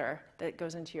 usually butter, that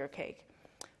goes into your cake.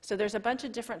 So there's a bunch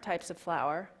of different types of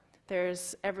flour.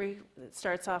 It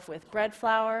starts off with bread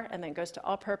flour, and then goes to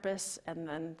all-purpose, and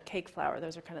then cake flour.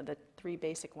 Those are kind of the three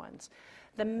basic ones.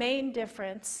 The main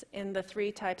difference in the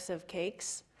three types of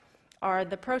cakes are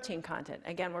the protein content.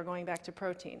 Again, we're going back to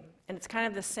protein. And it's kind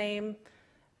of the same,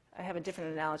 I have a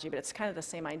different analogy, but it's kind of the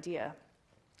same idea.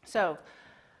 So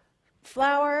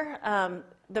flour,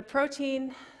 the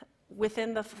protein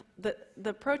within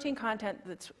the protein content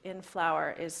that's in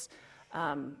flour is,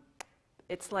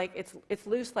 it's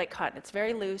loose like cotton. It's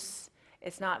very loose.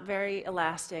 It's not very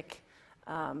elastic.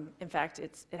 In fact,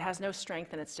 it has no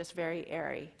strength, and it's just very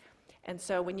airy. And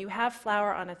so when you have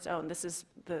flour on its own, this is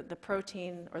the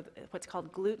protein, or what's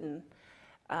called gluten,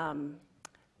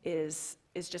 is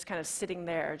just kind of sitting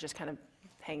there, just kind of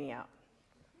hanging out.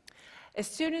 As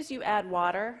soon as you add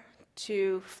water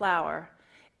to flour,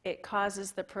 it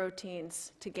causes the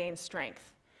proteins to gain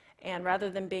strength. And rather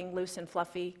than being loose and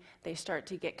fluffy, they start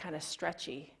to get kind of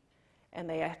stretchy, and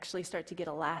they actually start to get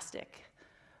elastic.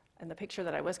 And the picture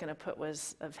that I was going to put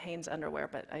was of Hanes underwear,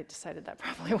 but I decided that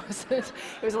probably wasn't.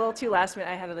 It was a little too last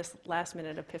minute. I had this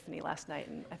last-minute epiphany last night,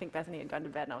 and I think Bethany had gone to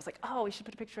bed, and I was like, oh, we should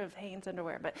put a picture of Hanes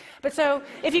underwear. But so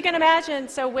if you can imagine,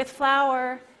 so with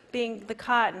flour being the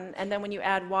cotton, and then when you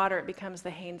add water, it becomes the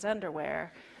Hanes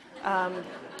underwear.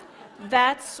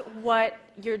 That's what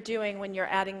you're doing when you're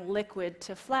adding liquid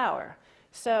to flour.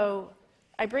 So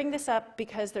I bring this up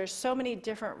because there's so many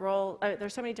different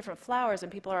flours,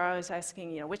 and people are always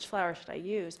asking, which flour should I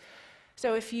use?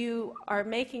 So if you are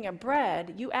making a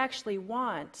bread, you actually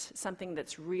want something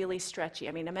that's really stretchy.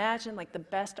 I mean, imagine like the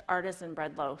best artisan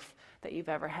bread loaf that you've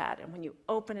ever had, and when you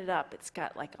open it up, it's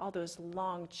got like all those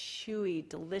long, chewy,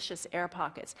 delicious air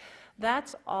pockets.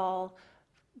 That's all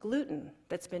gluten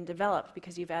that's been developed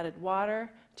because you've added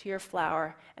water to your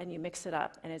flour and you mix it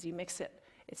up, and as you mix it,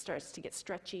 it starts to get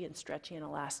stretchy and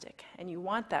elastic, and you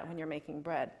want that when you're making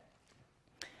bread.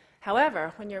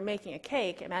 However, when you're making a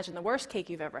cake, imagine the worst cake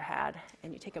you've ever had,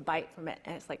 and you take a bite from it,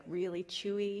 and it's like really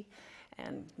chewy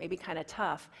and maybe kind of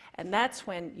tough, and that's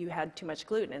when you had too much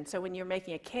gluten. And so when you're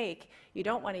making a cake, you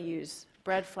don't want to use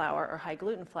bread flour or high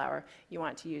gluten flour, you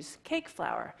want to use cake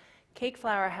flour. Cake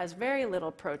flour has very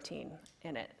little protein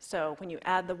in it, so when you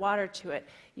add the water to it,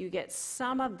 you get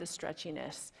some of the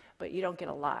stretchiness, but you don't get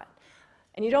a lot.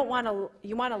 And you want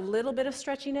a little bit of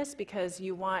stretchiness because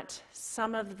you want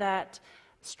some of that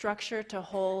structure to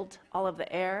hold all of the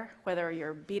air, whether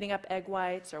you're beating up egg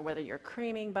whites or whether you're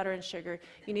creaming butter and sugar,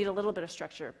 you need a little bit of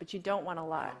structure, but you don't want a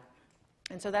lot.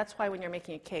 And so that's why when you're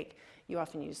making a cake, you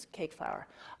often use cake flour.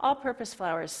 All-purpose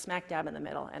flour is smack dab in the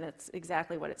middle, and it's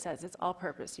exactly what it says. It's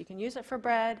all-purpose. You can use it for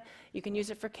bread, you can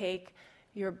use it for cake.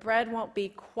 Your bread won't be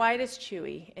quite as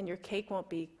chewy, and your cake won't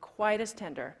be quite as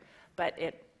tender, but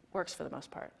it works for the most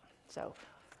part. So,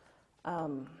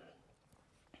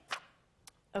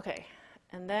 okay,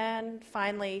 and then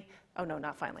finally, oh no,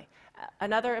 not finally.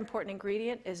 Another important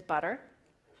ingredient is butter.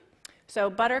 So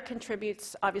butter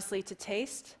contributes obviously to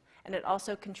taste, and it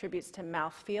also contributes to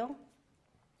mouthfeel.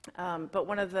 But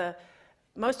one of the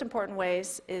most important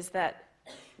ways is that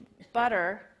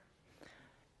butter,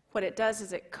 what it does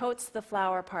is it coats the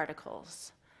flour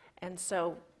particles. And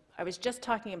so I was just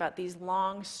talking about these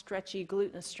long, stretchy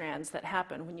gluten strands that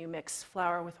happen when you mix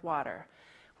flour with water.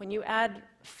 When you add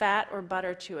fat or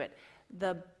butter to it,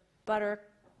 the butter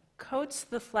coats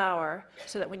the flour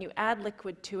so that when you add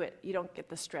liquid to it, you don't get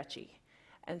the stretchy.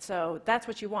 And so that's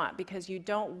what you want, because you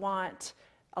don't want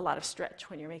a lot of stretch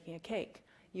when you're making a cake.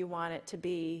 You want it to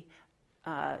be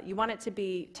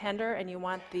tender, and you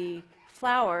want the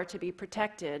flour to be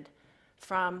protected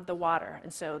from the water.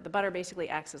 And so the butter basically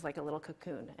acts as like a little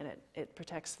cocoon, and it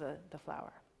protects the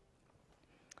flour.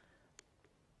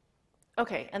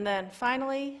 Okay, and then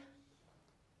finally,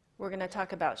 we're going to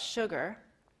talk about sugar.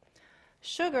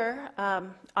 Sugar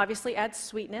obviously adds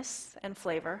sweetness and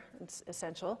flavor. It's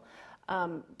essential.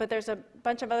 But there's a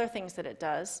bunch of other things that it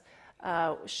does.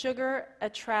 Sugar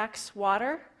attracts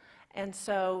water, and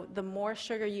so the more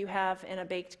sugar you have in a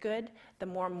baked good, the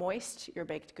more moist your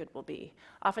baked good will be.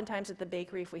 Oftentimes at the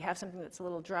bakery, if we have something that's a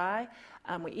little dry,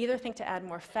 we either think to add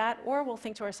more fat, or we'll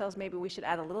think to ourselves maybe we should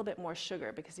add a little bit more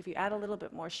sugar, because if you add a little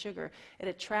bit more sugar, it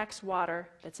attracts water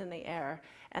that's in the air,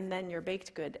 and then your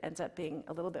baked good ends up being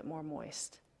a little bit more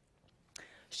moist.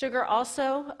 Sugar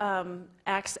also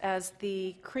acts as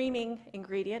the creaming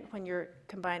ingredient when you're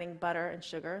combining butter and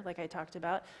sugar, like I talked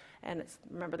about. And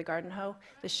remember the garden hoe?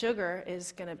 The sugar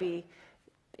is going to be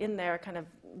in there kind of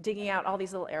digging out all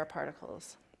these little air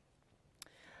particles.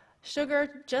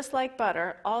 Sugar, just like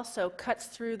butter, also cuts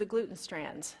through the gluten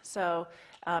strands. So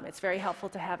it's very helpful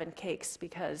to have in cakes,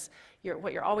 because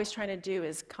what you're always trying to do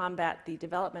is combat the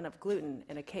development of gluten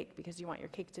in a cake, because you want your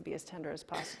cake to be as tender as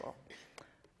possible.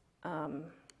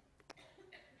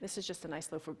 This is just a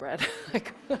nice loaf of bread.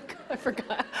 I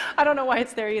forgot. I don't know why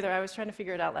it's there either. I was trying to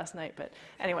figure it out last night, but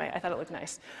anyway, I thought it looked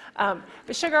nice.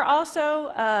 But sugar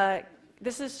also,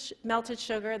 this is melted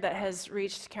sugar that has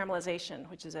reached caramelization,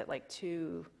 which is at like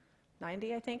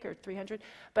 290, I think, or 300.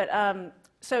 But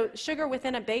so sugar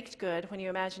within a baked good, when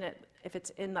you imagine it, if it's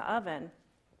in the oven,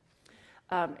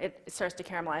 it starts to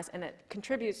caramelize, and it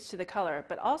contributes to the color.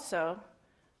 But also,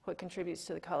 what contributes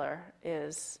to the color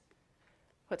is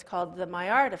what's called the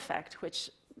Maillard effect, which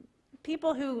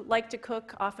people who like to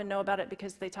cook often know about it,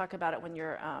 because they talk about it when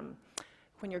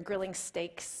you're grilling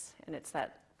steaks, and it's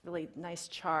that really nice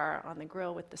char on the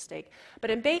grill with the steak.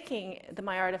 But in baking, the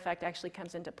Maillard effect actually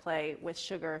comes into play with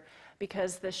sugar,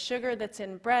 because the sugar that's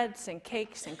in breads and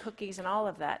cakes and cookies and all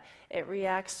of that, it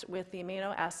reacts with the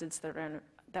amino acids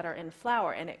that are in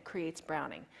flour, and it creates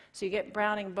browning. So you get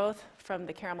browning both from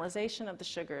the caramelization of the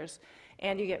sugars,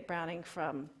 and you get browning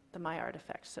from the Maillard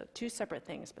effect. So two separate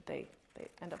things, but they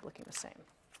end up looking the same.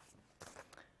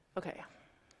 Okay.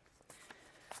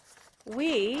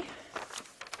 We,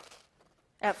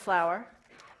 at Flour,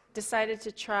 decided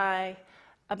to try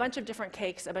a bunch of different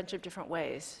cakes a bunch of different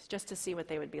ways, just to see what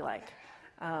they would be like.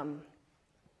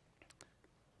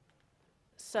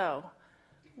 So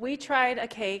we tried a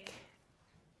cake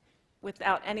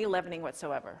without any leavening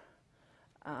whatsoever.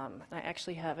 I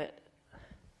actually have it.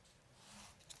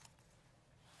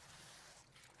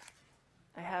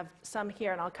 I have some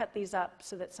here, and I'll cut these up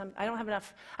so that some, I don't have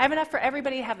enough. I have enough for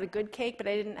everybody to have the good cake, but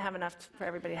I didn't have enough for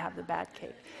everybody to have the bad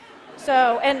cake.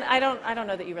 So, and I don't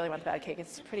know that you really want the bad cake.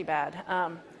 It's pretty bad.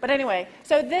 But anyway,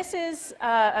 so this is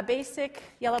a basic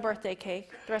yellow birthday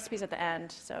cake. The recipe's at the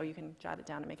end, so you can jot it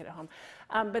down and make it at home.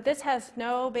 But this has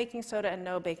no baking soda and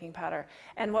no baking powder.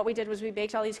 And what we did was we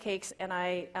baked all these cakes, and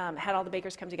I had all the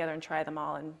bakers come together and try them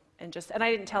all, and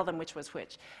I didn't tell them which was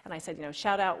which. And I said, you know,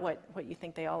 shout out what you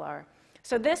think they all are.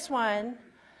 So this one,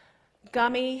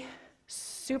 gummy,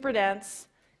 super dense,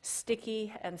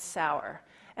 sticky, and sour.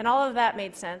 And all of that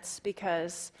made sense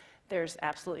because there's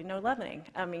absolutely no leavening.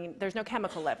 I mean, there's no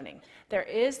chemical leavening. There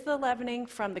is the leavening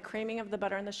from the creaming of the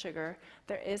butter and the sugar.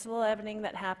 There is the leavening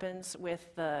that happens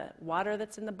with the water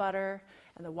that's in the butter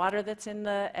and the water that's in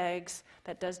the eggs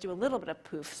that does do a little bit of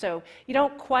poof. So you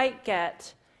don't quite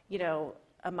get, you know,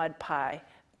 a mud pie,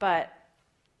 but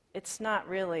it's not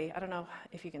really, I don't know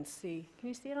if you can see. Can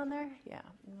you see it on there? Yeah.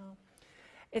 No.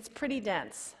 It's pretty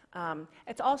dense.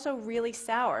 It's also really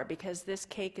sour because this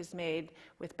cake is made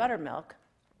with buttermilk.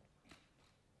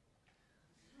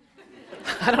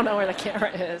 I don't know where the camera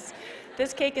is.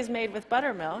 This cake is made with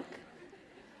buttermilk,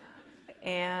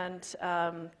 and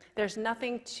there's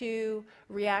nothing to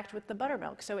react with the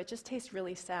buttermilk, so it just tastes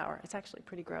really sour. It's actually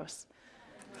pretty gross.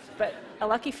 But a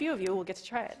lucky few of you will get to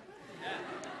try it.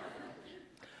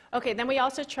 Okay, then we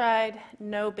also tried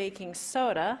no baking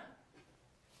soda.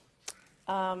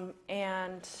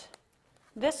 And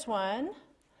this one,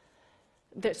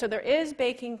 so there is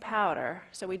baking powder.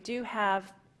 So we do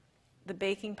have the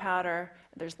baking powder.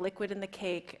 There's liquid in the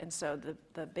cake, and so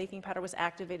the baking powder was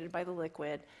activated by the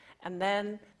liquid. And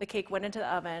then the cake went into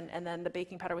the oven, and then the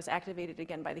baking powder was activated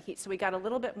again by the heat. So we got a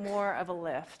little bit more of a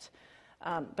lift.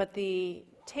 But the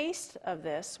taste of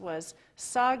this was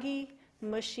soggy,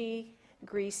 mushy,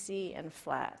 greasy, and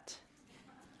flat.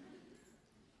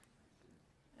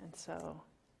 And so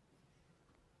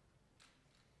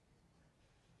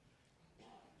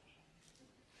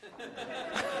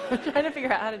I'm trying to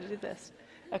figure out how to do this.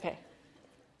 Okay.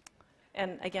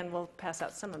 And again, we'll pass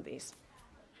out some of these.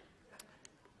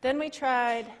 Then we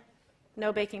tried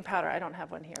no baking powder. I don't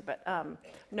have one here, but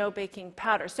no baking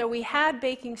powder. So we had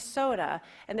baking soda,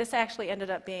 and this actually ended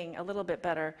up being a little bit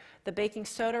better. The baking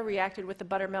soda reacted with the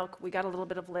buttermilk. We got a little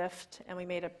bit of lift, and we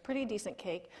made a pretty decent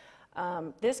cake.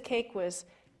 This cake was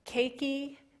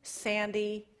cakey,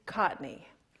 sandy, cottony.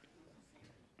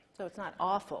 So it's not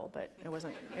awful, but it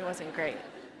wasn't great.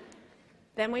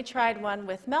 Then we tried one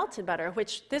with melted butter,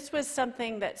 which this was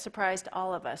something that surprised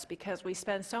all of us because we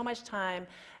spend so much time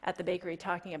at the bakery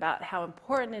talking about how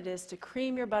important it is to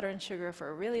cream your butter and sugar for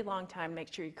a really long time.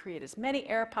 Make sure you create as many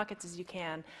air pockets as you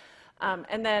can.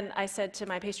 And then I said to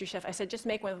my pastry chef, I said, just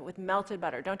make one with melted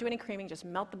butter. Don't do any creaming, just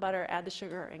melt the butter, add the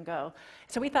sugar, and go.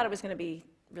 So we thought it was going to be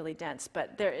really dense,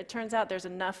 but it turns out there's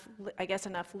enough, I guess,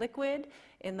 enough liquid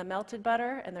in the melted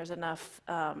butter, and there's enough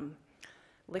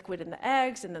liquid in the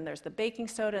eggs, and then there's the baking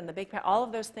soda and the baking powder. All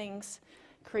of those things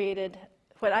created,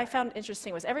 what I found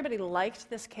interesting was everybody liked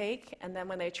this cake, and then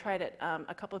when they tried it,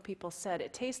 a couple of people said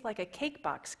it tastes like a cake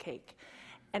box cake.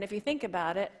 And if you think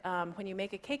about it, when you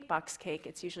make a cake box cake,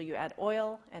 it's usually you add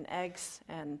oil and eggs,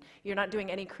 and you're not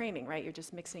doing any creaming, right? You're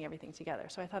just mixing everything together.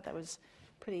 So I thought that was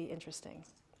pretty interesting.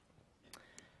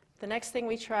 The next thing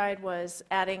we tried was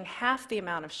adding half the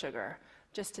amount of sugar,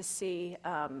 just to see,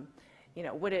 you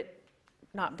know, would it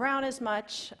not brown as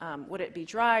much? Would it be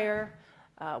drier?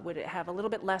 Would it have a little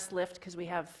bit less lift because we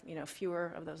have, you know,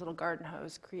 fewer of those little garden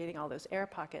hose creating all those air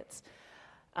pockets?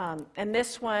 And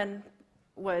this one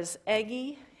was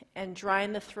eggy and dry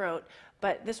in the throat,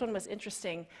 but this one was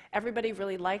interesting. Everybody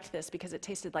really liked this because it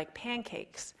tasted like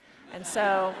pancakes. And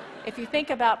so if you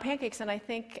think about pancakes, and I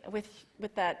think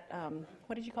with that,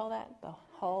 what did you call that? The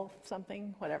Hull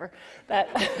something, whatever,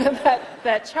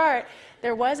 that chart,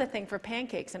 there was a thing for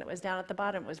pancakes, and it was down at the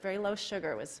bottom. It was very low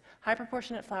sugar. It was high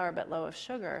proportionate flour, but low of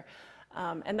sugar.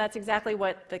 And that's exactly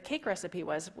what the cake recipe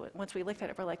was. Once we looked at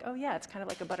it, we're like, oh yeah, it's kind of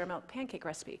like a buttermilk pancake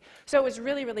recipe. So it was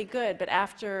really, really good, but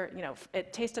after,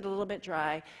 it tasted a little bit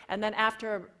dry. And then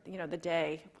after, the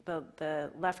day, the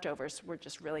leftovers were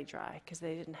just really dry because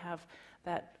they didn't have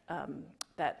that,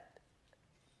 that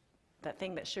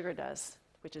thing that sugar does,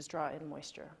 which is draw in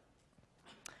moisture.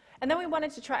 And then we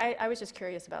wanted to try, I was just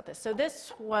curious about this. So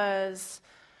this was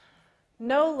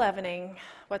no leavening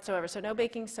whatsoever, so no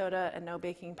baking soda and no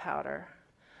baking powder.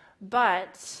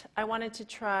 But I wanted to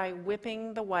try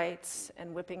whipping the whites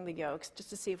and whipping the yolks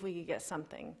just to see if we could get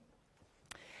something.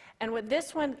 And what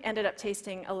this one ended up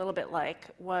tasting a little bit like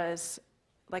was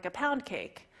like a pound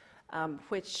cake,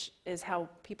 which is how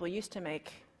people used to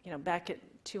make, back at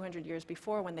 200 years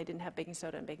before when they didn't have baking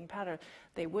soda and baking powder,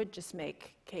 they would just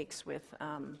make cakes with,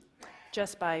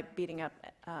 just by beating up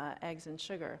eggs and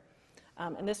sugar.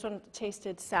 And this one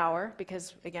tasted sour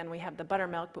because, again, we have the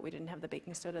buttermilk, but we didn't have the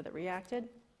baking soda that reacted.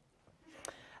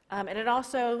 And it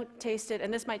also tasted,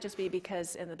 and this might just be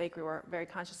because in the bakery we're very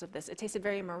conscious of this, it tasted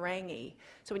very meringue-y.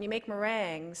 So when you make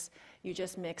meringues, you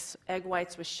just mix egg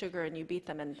whites with sugar and you beat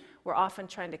them. And we're often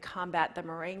trying to combat the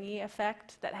meringue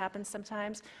effect that happens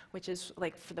sometimes, which is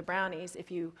like for the brownies,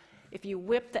 if you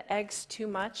whip the eggs too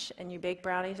much and you bake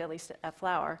brownies, at least at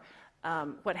flour,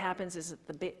 what happens is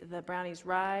that the brownies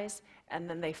rise and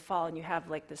then they fall and you have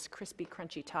like this crispy,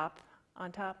 crunchy top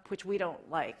on top, which we don't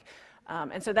like.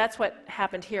 And so that's what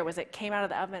happened here, was it came out of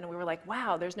the oven and we were like,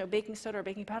 wow, there's no baking soda or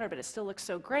baking powder, but it still looks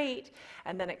so great.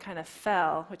 And then it kind of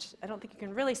fell, which I don't think you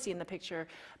can really see in the picture,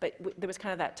 but there was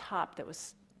kind of that top that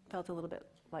felt a little bit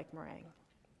like meringue.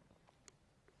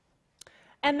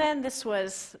 And then this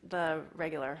was the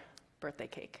regular birthday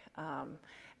cake.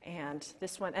 And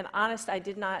this one, and honest, I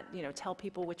did not, tell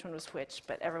people which one was which,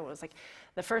 but everyone was like,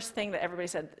 the first thing that everybody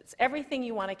said, it's everything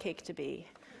you want a cake to be.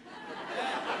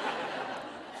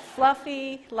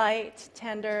 Fluffy, light,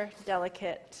 tender,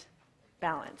 delicate,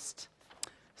 balanced.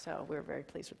 So we were very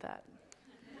pleased with that.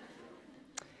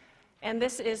 And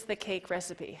this is the cake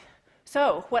recipe.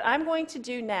 So what I'm going to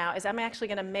do now is I'm actually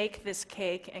going to make this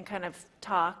cake and kind of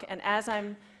talk, and as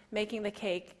I'm making the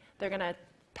cake, they're going to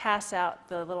pass out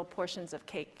the little portions of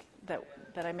cake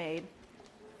that I made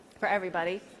for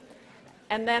everybody.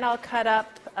 And then I'll cut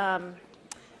up,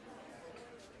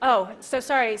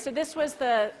 sorry, so this was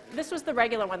the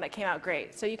regular one that came out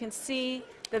great. So you can see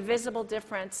the visible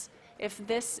difference if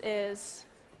this is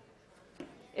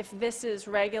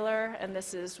regular and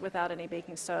this is without any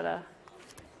baking soda.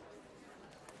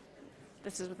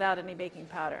 This is without any baking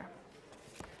powder.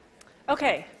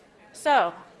 Okay,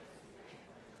 so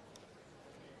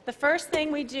the first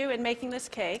thing we do in making this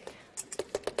cake,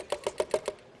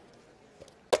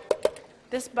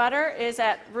 this butter is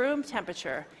at room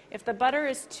temperature. If the butter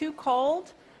is too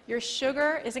cold, your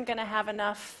sugar isn't going to have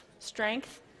enough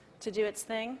strength to do its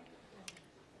thing.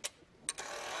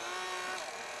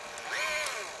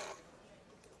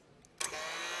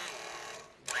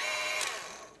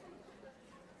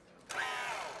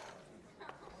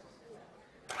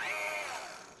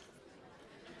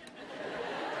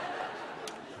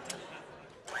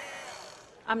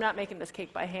 I'm not making this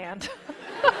cake by hand.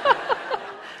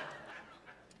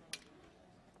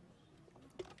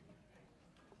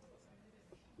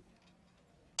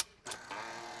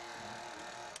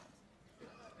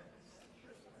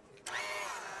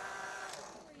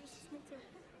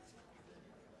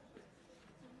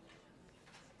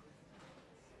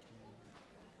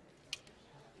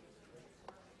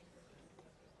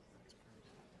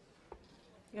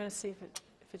 You want to see if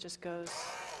it just goes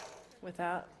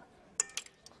without?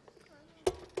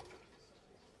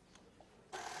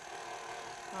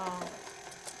 Oh,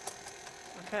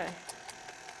 okay.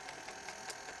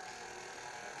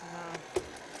 Wow.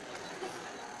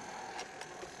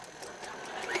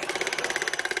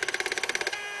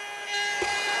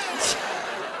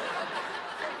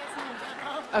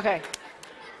 Okay.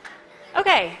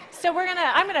 Okay, so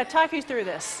I'm gonna talk you through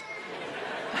this.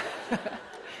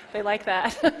 They like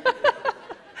that.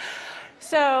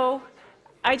 So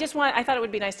I thought it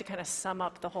would be nice to kind of sum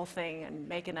up the whole thing and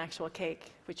make an actual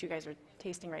cake, which you guys are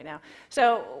tasting right now.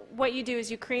 So what you do is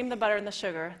you cream the butter and the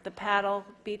sugar. The paddle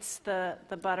beats the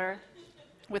butter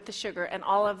with the sugar, and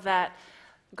all of that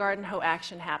garden hoe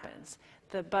action happens.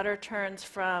 The butter turns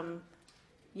from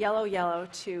yellow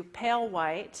to pale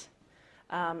white,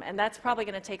 and that's probably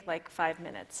going to take like 5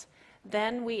 minutes.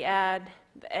 Then we add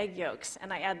the egg yolks,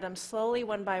 and I add them slowly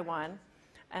one by one.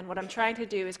 And what I'm trying to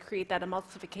do is create that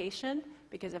emulsification,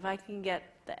 because if I can get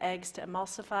the eggs to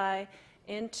emulsify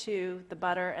into the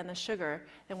butter and the sugar,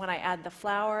 then when I add the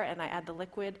flour and I add the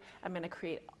liquid, I'm going to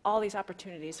create all these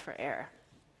opportunities for air.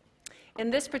 In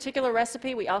this particular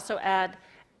recipe, we also add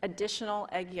additional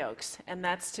egg yolks, and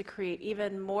that's to create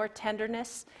even more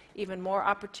tenderness, even more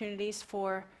opportunities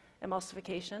for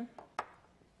emulsification.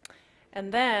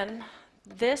 And then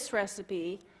this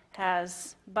recipe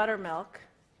has buttermilk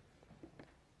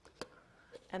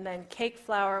and then cake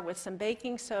flour with some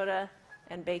baking soda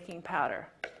and baking powder.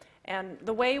 And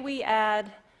the way we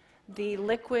add the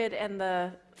liquid and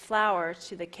the flour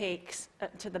to the cakes,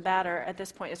 to the batter at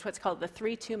this point is what's called the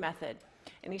 3-2 method.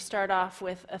 And you start off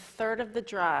with a third of the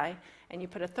dry, and you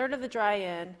put a third of the dry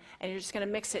in, and you're just going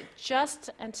to mix it just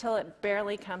until it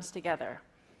barely comes together.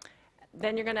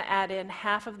 Then you're going to add in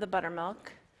half of the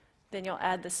buttermilk, then you'll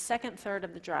add the second third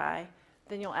of the dry,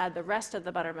 then you'll add the rest of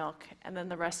the buttermilk, and then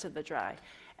the rest of the dry.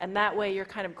 And that way you're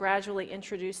kind of gradually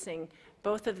introducing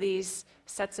both of these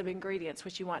sets of ingredients,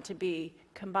 which you want to be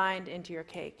combined into your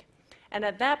cake. And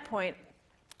at that point,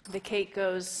 the cake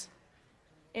goes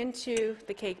into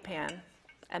the cake pan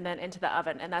and then into the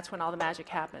oven, and that's when all the magic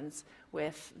happens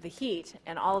with the heat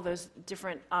and all of those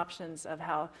different options of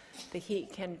how the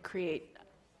heat can create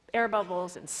air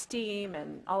bubbles and steam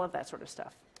and all of that sort of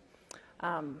stuff.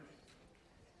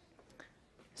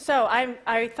 So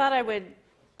I thought I would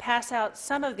pass out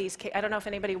some of these cake. I don't know if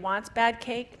anybody wants bad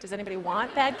cake. Does anybody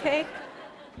want bad cake?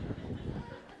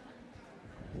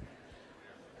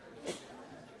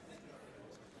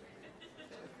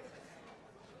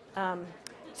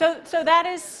 So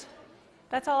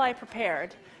that's all I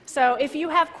prepared. So if you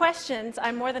have questions,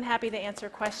 I'm more than happy to answer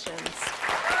questions.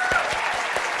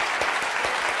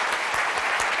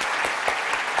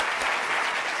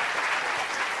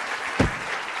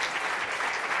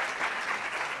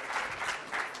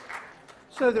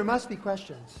 So there must be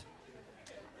questions.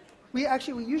 We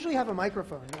usually have a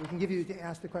microphone that we can give you to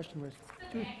ask the question with.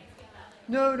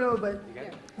 No, but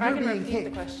I can you're being repeat the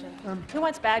cake. question. Who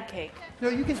wants bad cake? No,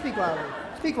 you can speak loudly.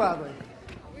 Speak loudly.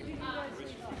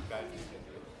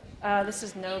 This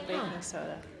is no baking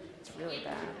soda. It's really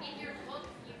bad. In your book,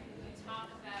 you talk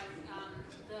about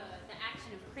the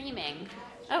action of creaming.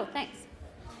 Oh, thanks.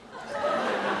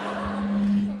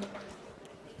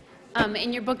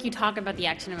 In your book, you talk about the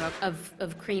action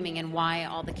of creaming and why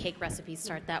all the cake recipes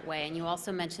start that way. And you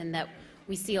also mentioned that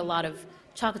we see a lot of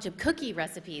chocolate chip cookie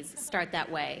recipes start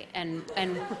that way. And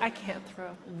I can't throw.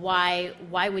 Why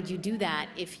would you do that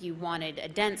if you wanted a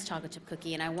dense chocolate chip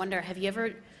cookie? And I wonder, have you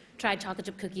ever tried chocolate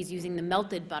chip cookies using the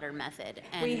melted butter method?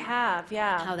 And We have,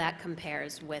 yeah. how that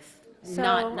compares with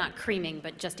So- not creaming,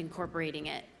 but just incorporating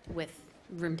it with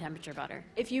room temperature butter.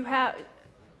 If you have,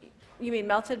 you mean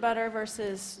melted butter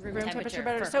versus room temperature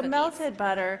butter? for So cookies. melted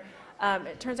butter,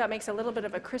 it turns out makes a little bit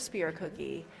of a crispier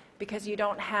cookie because you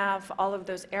don't have all of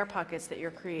those air pockets that you're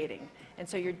creating. And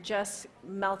so you're just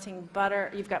melting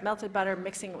butter. You've got melted butter,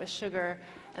 mixing it with sugar,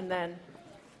 and then,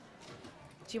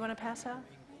 do you want to pass out?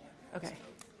 Okay.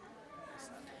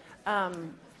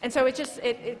 And so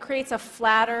it creates a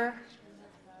flatter,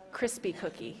 crispy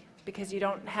cookie because you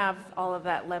don't have all of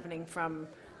that leavening from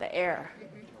the air.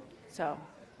 So,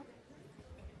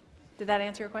 did that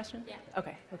answer your question? Yeah.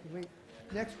 Okay. Okay, wait.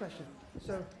 Next question.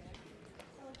 So,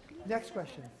 next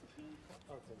question.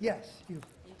 Yes, you.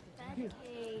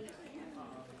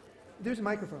 There's a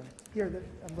microphone. Here,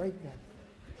 I'm right now.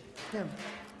 Him.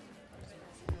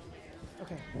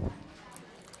 Okay.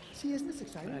 See, isn't this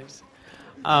exciting? Nice.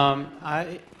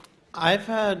 I've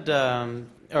had,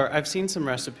 or I've seen some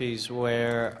recipes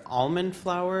where almond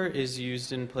flour is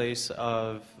used in place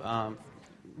of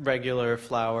regular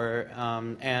flour,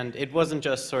 and it wasn't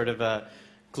just sort of a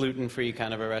gluten-free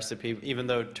kind of a recipe, even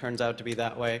though it turns out to be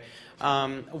that way.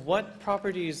 What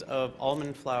properties of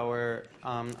almond flour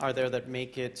are there that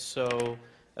make it so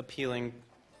appealing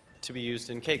to be used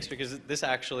in cakes? Because this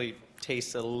actually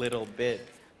tastes a little bit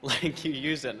like you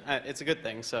use it. It's a good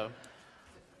thing, so.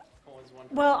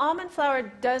 Well, almond flour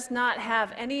does not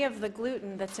have any of the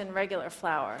gluten that's in regular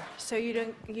flour, so you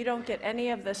don't get any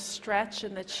of the stretch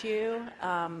and the chew,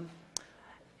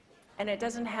 and it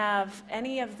doesn't have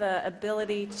any of the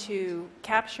ability to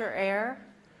capture air,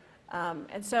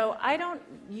 and so I don't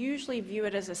usually view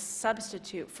it as a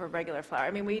substitute for regular flour.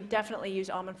 I mean, we definitely use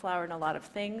almond flour in a lot of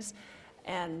things,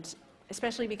 and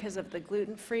especially because of the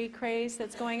gluten-free craze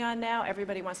that's going on now,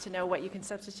 everybody wants to know what you can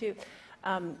substitute.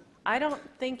 I don't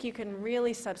think you can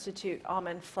really substitute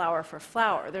almond flour for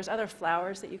flour. There's other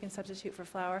flours that you can substitute for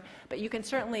flour, but you can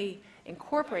certainly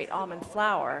incorporate almond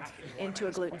flour into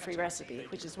a gluten-free recipe,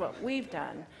 which is what we've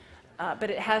done. But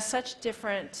it has such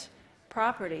different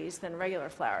properties than regular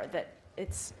flour that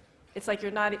it's like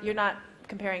you're not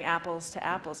comparing apples to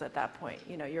apples at that point.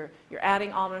 You know, you're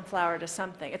adding almond flour to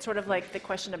something. It's sort of like the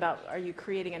question about, are you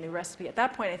creating a new recipe? At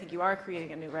that point, I think you are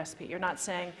creating a new recipe. You're not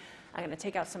saying, I'm going to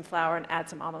take out some flour and add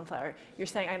some almond flour. You're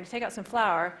saying, I'm going to take out some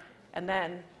flour, and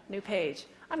then, new page,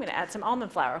 I'm going to add some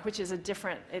almond flour, which is a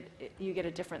different, you get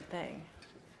a different thing.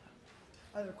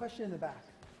 I have a question in the back.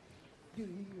 You.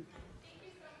 Thank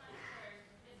you so much for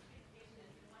this presentation.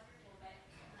 It's been wonderful. But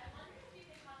I wonder if you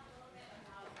could talk a little bit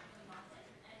about the muffin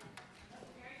and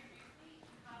very briefly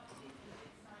how to use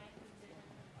science in different.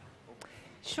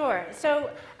 Sure.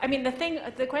 So, I mean,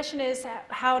 the question is,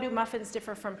 how do muffins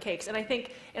differ from cakes? And I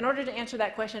think in order to answer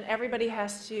that question, everybody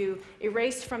has to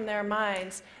erase from their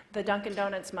minds the Dunkin'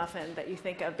 Donuts muffin that you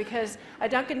think of, because a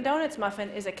Dunkin' Donuts muffin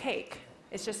is a cake.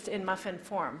 It's just in muffin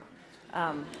form.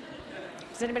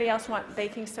 Does anybody else want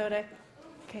baking soda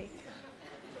cake?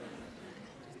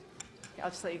 I'll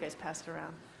just let you guys pass it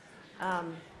around.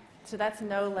 So that's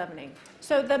no leavening.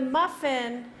 So the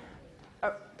muffin,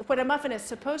 what a muffin is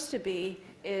supposed to be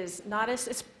is not as,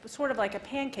 it's sort of like a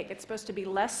pancake. It's supposed to be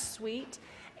less sweet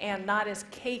and not as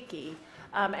cakey.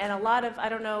 And a lot of, I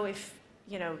don't know if,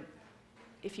 you know,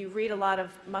 if you read a lot of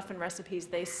muffin recipes,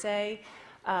 they say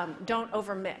don't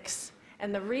overmix.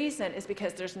 And the reason is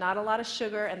because there's not a lot of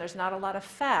sugar and there's not a lot of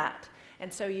fat.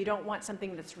 And so you don't want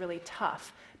something that's really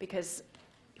tough, because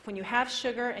when you have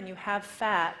sugar and you have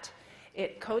fat,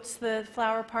 it coats the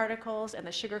flour particles and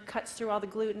the sugar cuts through all the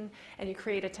gluten and you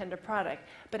create a tender product.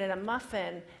 But in a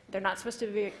muffin, they're not supposed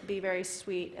to be very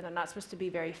sweet and they're not supposed to be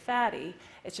very fatty.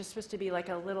 It's just supposed to be like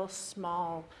a little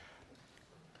small,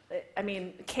 I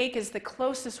mean, cake is the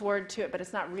closest word to it, but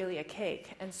it's not really a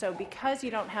cake. And so because you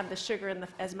don't have the sugar and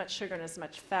as much sugar and as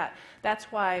much fat,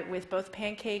 that's why with both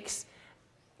pancakes,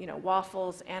 you know,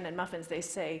 waffles and in muffins, they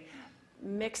say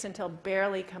mix until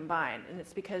barely combined. And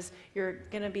it's because you're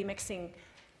going to be mixing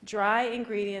dry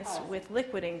ingredients with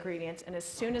liquid ingredients. And as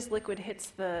soon as liquid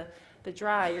hits the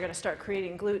dry, you're going to start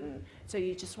creating gluten. So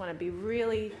you just want to be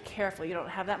really careful. You don't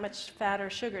have that much fat or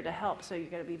sugar to help, so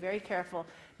you're going to be very careful.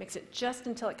 Mix it just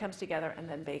until it comes together and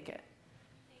then bake it.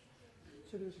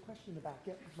 So there's a question in the back.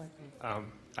 Yeah, Mike.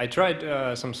 I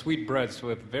tried some sweet breads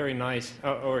with very nice,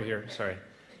 over here, sorry.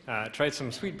 Tried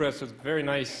some sweet breads with very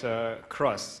nice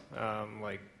crust,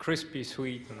 like crispy,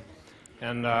 sweet.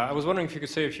 And I was wondering if you could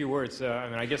say a few words. I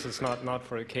mean, I guess it's not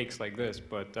for cakes like this,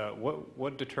 but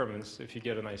what determines if you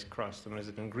get a nice crust? I mean, is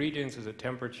it ingredients, is it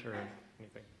temperature,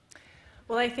 anything?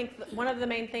 Well, I think one of the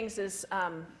main things is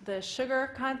the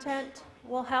sugar content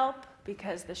will help,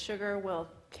 because the sugar will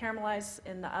caramelize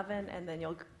in the oven and then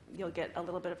you'll get a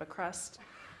little bit of a crust.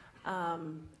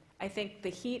 I think the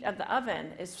heat of the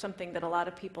oven is something that a lot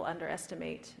of people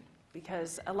underestimate,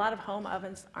 because a lot of home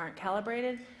ovens aren't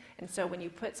calibrated. And so when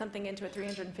you put something into a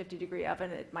 350-degree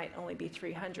oven, it might only be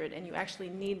 300, and you actually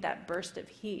need that burst of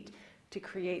heat to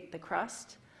create the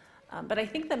crust. But I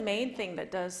think the main thing that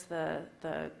does the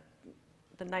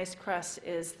nice crust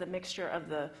is the mixture of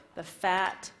the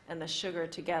fat and the sugar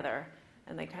together,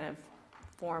 and they kind of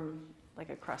form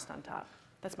like a crust on top.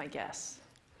 That's my guess.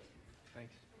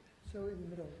 Thanks. So in the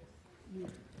middle. You.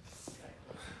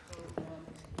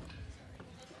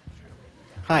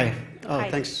 Hi. Oh, Hi.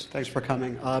 Thanks for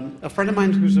coming. A friend of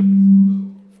mine who's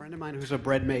a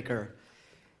bread maker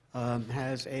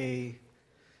has a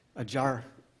jar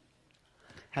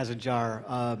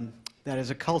that is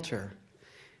a culture.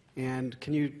 And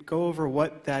can you go over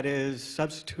what that is,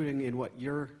 substituting in what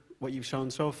you've shown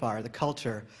so far, the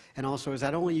culture, and also is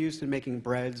that only used in making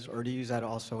breads, or do you use that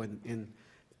also in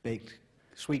baked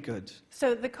sweet goods?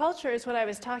 So the culture is what I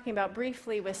was talking about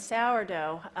briefly with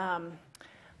sourdough.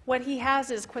 What he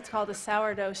has is what's called a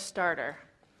sourdough starter.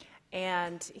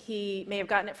 And he may have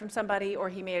gotten it from somebody, or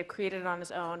he may have created it on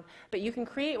his own. But you can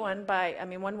create one by, I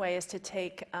mean, one way is to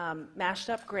take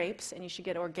mashed up grapes, and you should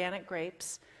get organic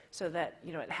grapes, so that,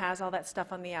 you know, it has all that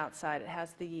stuff on the outside. It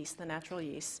has the yeast, the natural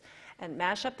yeast. And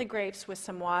mash up the grapes with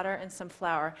some water and some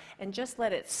flour, and just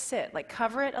let it sit. Like,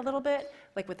 cover it a little bit,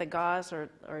 like with a gauze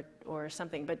or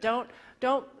something. But don't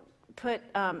put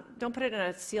it in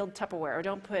a sealed Tupperware, or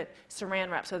don't put saran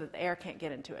wrap so that the air can't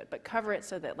get into it. But cover it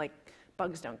so that, like,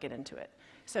 bugs don't get into it.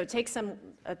 So take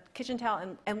a kitchen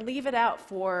towel and leave it out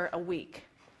for a week.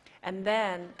 And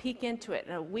then peek into it.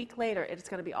 And a week later, it's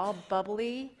going to be all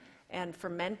bubbly and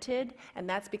fermented, and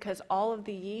that's because all of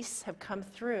the yeasts have come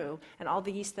through, and all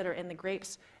the yeast that are in the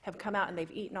grapes have come out, and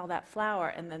they've eaten all that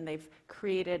flour, and then they've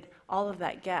created all of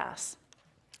that gas.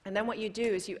 And then what you do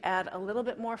is you add a little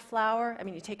bit more flour. I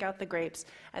mean, you take out the grapes,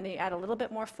 and then you add a little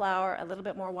bit more flour, a little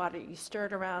bit more water. You stir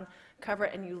it around, cover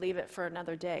it, and you leave it for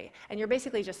another day. And you're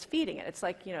basically just feeding it. It's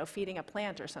like, feeding a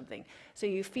plant or something. So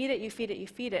you feed it, you feed it, you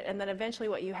feed it, and then eventually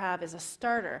what you have is a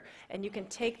starter. And you can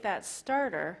take that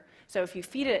starter. So if you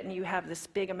feed it and you have this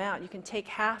big amount, you can take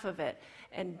half of it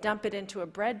and dump it into a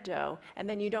bread dough, and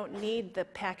then you don't need the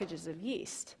packages of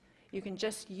yeast. You can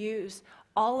just use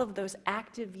all of those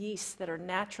active yeasts that are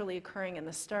naturally occurring in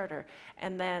the starter,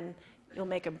 and then you'll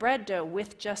make a bread dough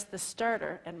with just the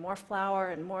starter and more flour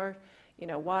and more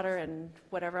water and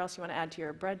whatever else you want to add to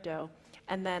your bread dough.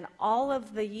 And then all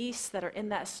of the yeasts that are in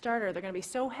that starter, they're going to be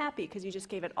so happy because you just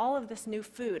gave it all of this new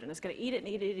food, and it's going to eat it and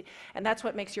eat it, eat it, and that's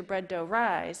what makes your bread dough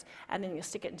rise. And then you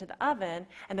stick it into the oven,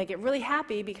 and they get really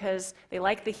happy because they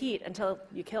like the heat until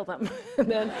you kill them.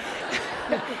 and then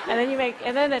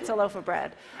and then it's a loaf of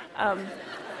bread.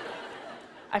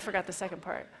 I forgot the second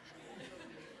part.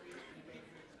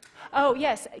 Oh,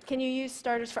 yes. Can you use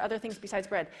starters for other things besides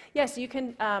bread? Yes, you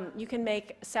can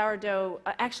make sourdough.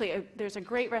 Actually, there's a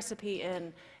great recipe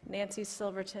in Nancy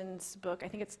Silverton's book, I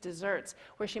think it's Desserts,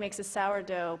 where she makes a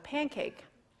sourdough pancake.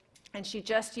 And she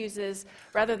just uses,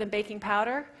 rather than baking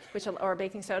powder or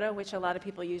baking soda, which a lot of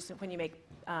people use when you make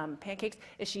pancakes,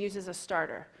 is she uses a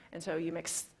starter. And so you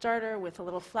mix starter with a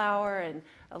little flour and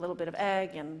a little bit of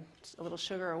egg and a little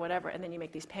sugar or whatever, and then you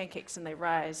make these pancakes, and they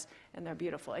rise, and they're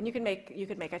beautiful. And you could make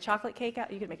a chocolate cake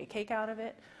out. You could make a cake out of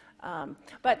it.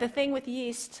 But the thing with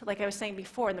yeast, like I was saying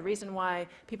before, and the reason why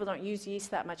people don't use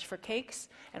yeast that much for cakes,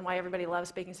 and why everybody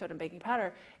loves baking soda and baking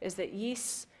powder, is that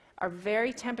yeasts are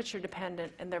very temperature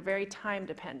dependent, and they're very time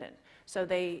dependent. So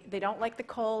they don't like the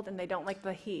cold, and they don't like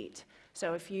the heat.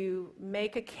 So if you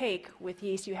make a cake with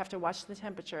yeast, you have to watch the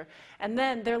temperature. And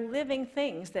then they're living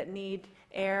things that need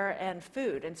air and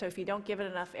food. And so if you don't give it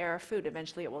enough air or food,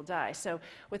 eventually it will die. So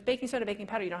with baking soda, baking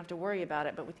powder, you don't have to worry about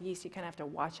it. But with yeast, you kind of have to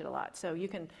watch it a lot. So you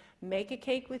can make a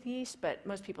cake with yeast, but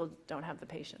most people don't have the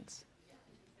patience.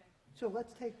 So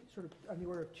let's take sort of on the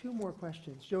order of 2 more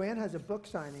questions. Joanne has a book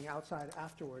signing outside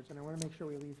afterwards, and I want to make sure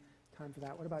we leave time for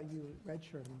that. What about you, red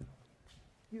shirt?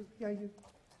 You?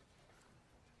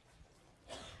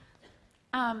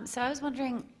 So I was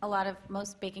wondering,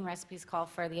 most baking recipes call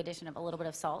for the addition of a little bit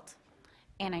of salt,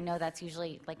 and I know that's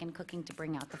usually like in cooking to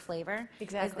bring out the flavor.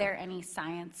 Exactly. Is there any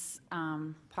science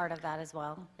part of that as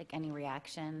well, like any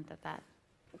reaction that?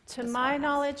 To my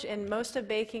knowledge, in most of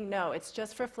baking, no, it's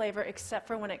just for flavor, except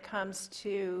for when it comes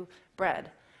to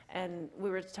bread. And we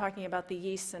were talking about the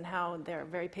yeasts and how they're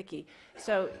very picky.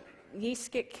 So yeasts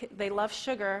they love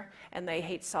sugar and they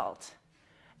hate salt.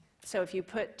 So if you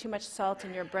put too much salt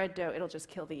in your bread dough, it'll just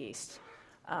kill the yeast.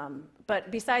 But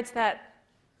besides that,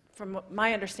 from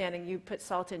my understanding, you put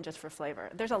salt in just for flavor.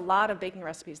 There's a lot of baking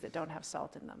recipes that don't have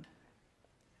salt in them.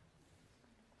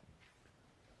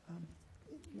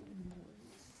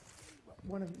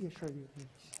 Sure.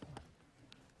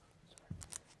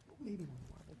 Maybe one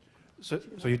more.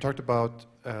 So you talked about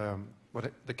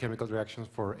the chemical reactions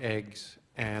for eggs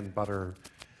and butter.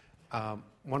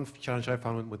 One challenge I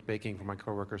found with baking for my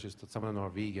coworkers is that some of them are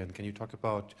vegan. Can you talk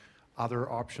about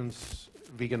other options,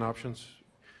 vegan options,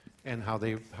 and how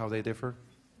they differ?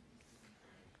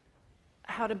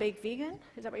 How to bake vegan?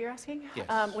 Is that what you're asking? Yes.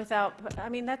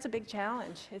 That's a big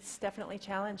challenge. It's definitely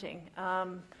challenging.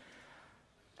 You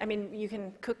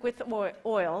can cook with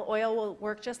oil. Oil will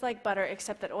work just like butter,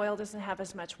 except that oil doesn't have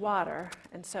as much water,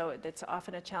 and so it's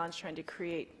often a challenge trying to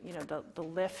create, the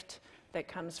lift that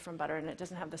comes from butter, and it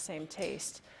doesn't have the same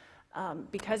taste.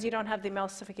 Because you don't have the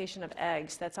emulsification of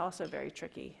eggs, that's also very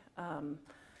tricky.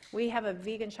 We have a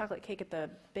vegan chocolate cake at the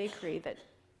bakery that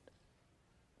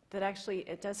actually,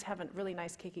 it does have a really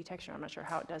nice cakey texture. I'm not sure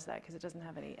how it does that because it doesn't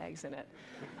have any eggs in it.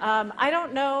 I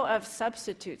don't know of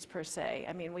substitutes per se.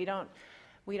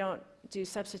 We don't do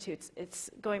substitutes. It's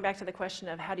going back to the question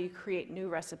of how do you create new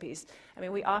recipes.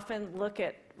 We often look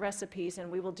at recipes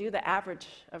and we will do the average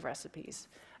of recipes.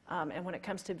 And when it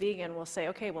comes to vegan, we'll say,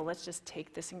 okay, well, let's just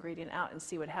take this ingredient out and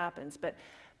see what happens. But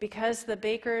because the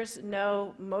bakers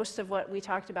know most of what we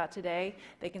talked about today,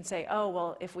 they can say, oh,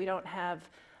 well, if we don't have,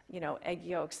 egg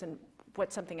yolks, then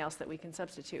what's something else that we can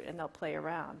substitute? And they'll play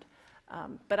around.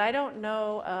 But I don't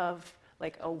know of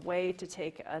like a way to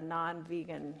take a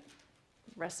non-vegan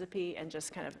recipe and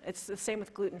just it's the same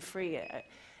with gluten-free.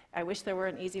 I wish there were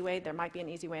an easy way. There might be an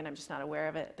easy way, and I'm just not aware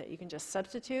of it, that you can just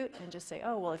substitute and just say,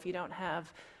 oh, well, if you don't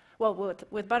have,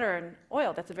 with butter and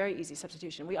oil, that's a very easy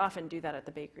substitution. We often do that at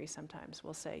the bakery sometimes.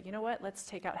 We'll say, you know what, let's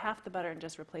take out half the butter and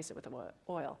just replace it with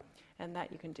oil, and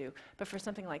that you can do. But for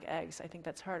something like eggs, I think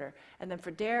that's harder. And then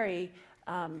for dairy,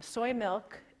 soy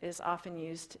milk is often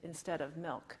used instead of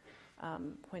milk.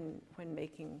 when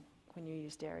you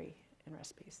use dairy in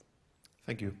recipes.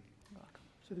 Thank you. You're welcome.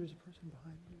 So there's a person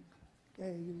behind you.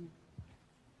 Yeah,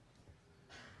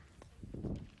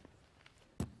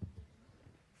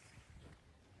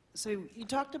 So you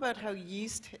talked about how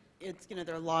yeast,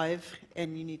 they're alive,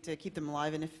 and you need to keep them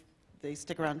alive, and if they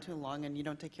stick around too long and you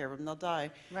don't take care of them, they'll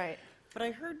die. Right. But I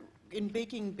heard in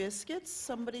baking biscuits,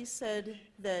 somebody said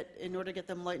that in order to get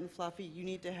them light and fluffy, you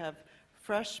need to have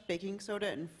fresh baking soda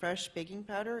and fresh baking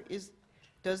powder.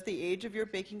 Does the age of your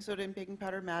baking soda and baking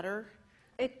powder matter?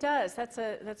 It does. That's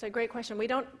a great question. We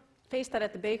don't face that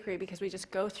at the bakery because we just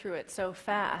go through it so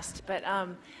fast. But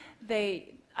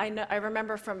I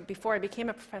remember from before I became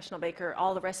a professional baker,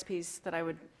 all the recipes that I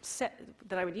would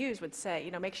use would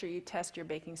say, make sure you test your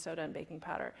baking soda and baking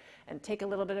powder, and take a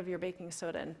little bit of your baking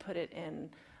soda and put it in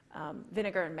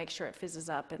vinegar and make sure it fizzes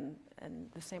up, and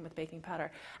the same with baking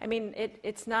powder. I mean,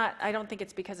 it's not. I don't think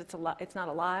it's because it's not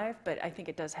alive, but I think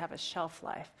it does have a shelf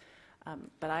life.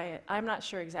 But I'm not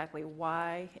sure exactly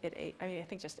why it. I mean, I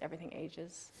think just everything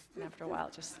ages, and after a while,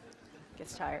 it just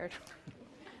gets tired.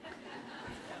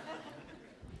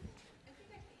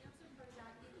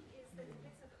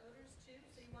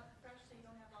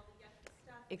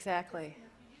 Exactly. If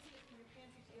you're using it in your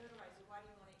pantry deodorizer, why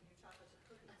do you want it in your chocolates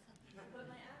or cookies? But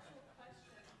my actual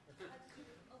question,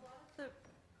 a lot of the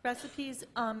recipes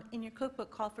in your cookbook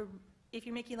call for, if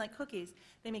you're making like cookies,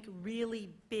 they make really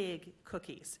big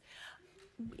cookies.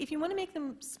 If you want to make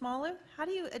them smaller, how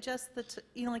do you adjust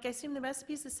I assume the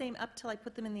recipe's the same up till I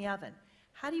put them in the oven.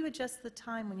 How do you adjust the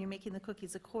time when you're making the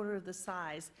cookies a quarter of the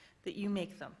size that you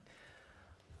make them?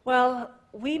 Well,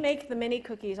 we make the mini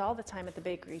cookies all the time at the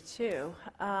bakery too,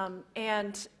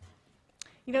 and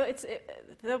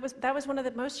that was one of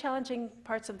the most challenging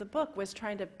parts of the book, was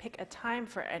trying to pick a time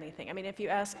for anything. I mean, if you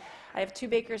ask, I have 2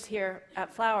 bakers here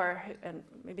at Flour, and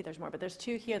maybe there's more, but there's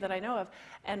 2 here that I know of,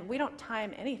 and we don't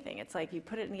time anything. It's like you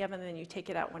put it in the oven and then you take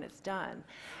it out when it's done.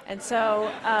 And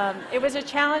so it was a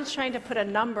challenge trying to put a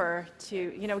number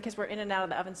to, because we're in and out of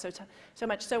the oven so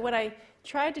much. So what I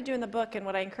tried to do in the book, and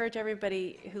what I encourage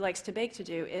everybody who likes to bake to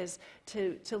do, is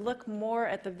to look more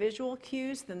at the visual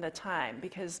cues than the time,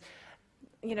 because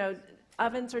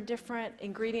ovens are different,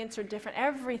 ingredients are different,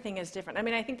 everything is different. I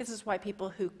mean, I think this is why people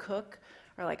who cook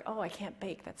are like, oh, I can't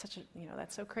bake, that's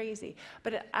that's so crazy.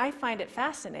 But I find it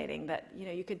fascinating that,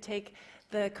 you could take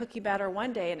the cookie batter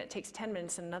one day and it takes 10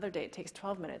 minutes, and another day it takes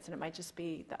 12 minutes, and it might just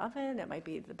be the oven, it might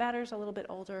be the batter's a little bit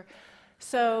older.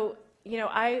 So,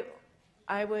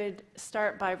 I would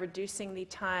start by reducing the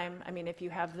time. I mean, if you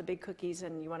have the big cookies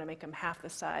and you want to make them half the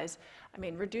size,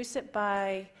 reduce it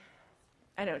by,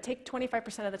 take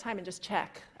 25% of the time and just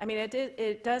check. I mean,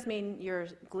 it does mean you're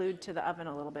glued to the oven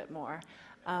a little bit more.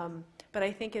 But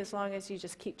I think as long as you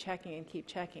just keep checking and keep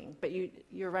checking. But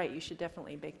you're right, you should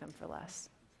definitely bake them for less.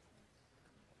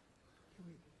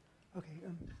 Okay,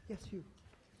 yes, you.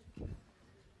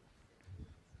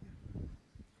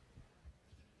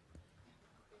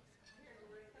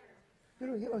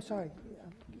 Oh, sorry.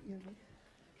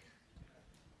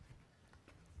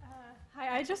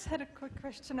 Hi, I just had a quick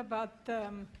question about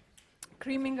the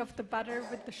creaming of the butter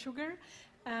with the sugar.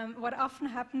 What often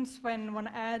happens when one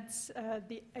adds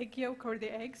the egg yolk or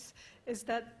the eggs is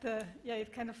that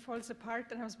it kind of falls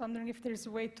apart, and I was wondering if there's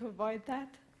a way to avoid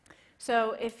that.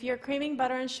 So if you're creaming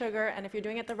butter and sugar, and if you're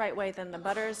doing it the right way, then the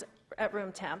butter's at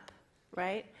room temp,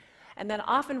 right? And then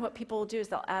often what people will do is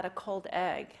they'll add a cold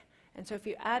egg. And so if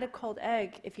you add a cold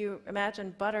egg, if you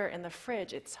imagine butter in the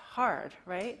fridge, it's hard,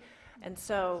 right? And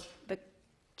so the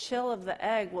chill of the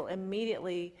egg will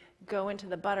immediately go into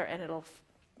the butter, and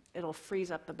it'll freeze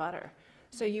up the butter.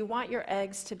 So you want your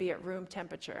eggs to be at room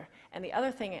temperature. And the other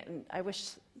thing, and I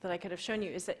wish that I could have shown you,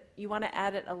 is that you want to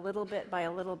add it a little bit by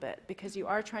a little bit, because you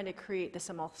are trying to create this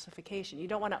emulsification. You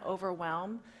don't want to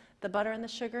overwhelm the butter and the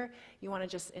sugar. You want to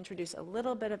just introduce a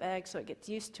little bit of egg so it gets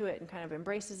used to it and kind of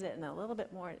embraces it, and then a little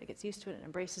bit more, it gets used to it and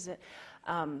embraces it.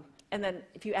 And then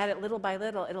if you add it little by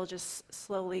little, it'll just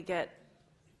slowly get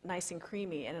nice and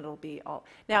creamy, and it'll be all.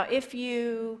 Now, if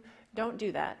you don't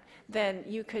do that, then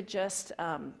you could just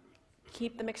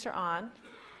keep the mixer on,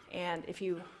 and if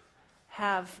you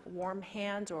have warm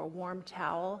hands or a warm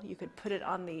towel, you could put it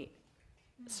on the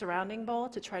surrounding bowl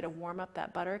to try to warm up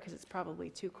that butter, because it's probably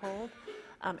too cold.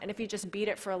 And if you just beat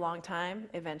it for a long time,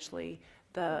 eventually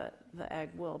the egg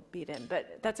will beat in.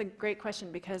 But that's a great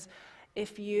question, because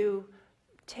if you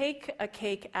take a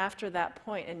cake after that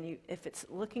point, and if it's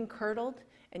looking curdled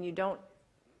and you don't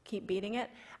keep beating it,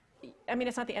 I mean,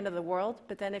 it's not the end of the world,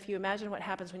 but then if you imagine what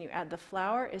happens when you add the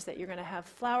flour, is that you're going to have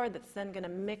flour that's then going to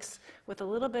mix with a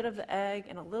little bit of the egg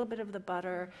and a little bit of the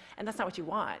butter, and that's not what you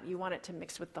want. You want it to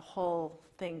mix with the whole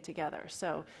thing together.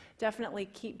 So definitely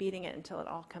keep beating it until it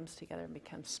all comes together and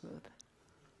becomes smooth.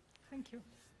 Thank you.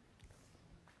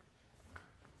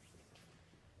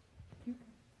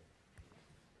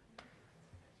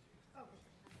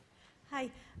 Hi.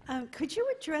 Could you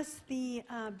address the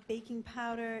baking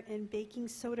powder and baking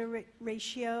soda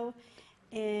ratio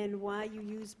and why you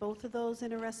use both of those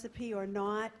in a recipe or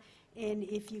not? And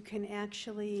if you can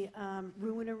actually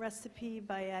ruin a recipe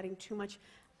by adding too much?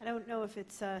 I don't know if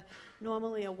it's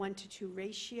normally a 1-to-2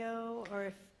 ratio or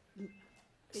if in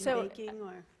baking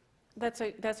or... That's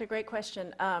a great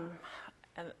question. And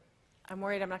I'm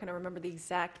worried I'm not going to remember the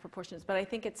exact proportions, but I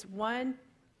think it's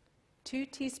 2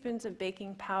 teaspoons of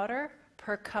baking powder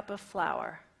per cup of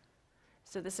flour.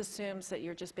 So this assumes that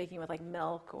you're just baking with like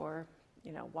milk or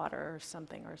water or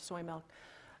something, or soy milk.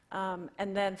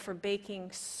 And then for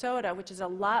baking soda, which is a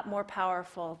lot more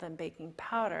powerful than baking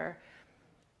powder,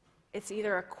 it's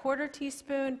either a 1/4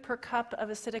 teaspoon per cup of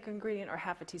acidic ingredient or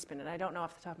 1/2 teaspoon. And I don't know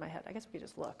off the top of my head. I guess we could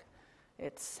just look.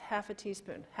 It's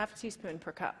 1/2 teaspoon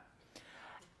per cup.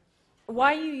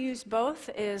 Why you use both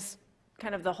is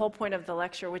kind of the whole point of the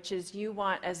lecture, which is you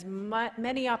want as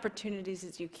many opportunities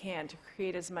as you can to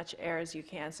create as much air as you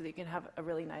can so that you can have a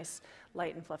really nice,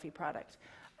 light and fluffy product.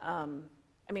 I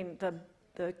mean,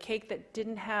 the cake that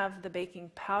didn't have the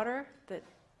baking powder,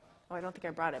 I don't think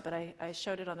I brought it, but I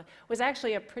showed it was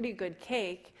actually a pretty good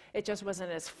cake. It just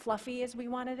wasn't as fluffy as we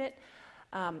wanted it.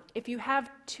 If you have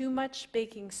too much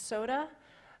baking soda,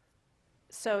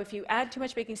 so if you add too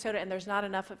much baking soda and there's not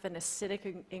enough of an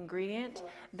acidic ingredient,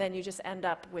 then you just end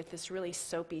up with this really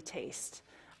soapy taste.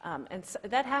 And so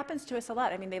that happens to us a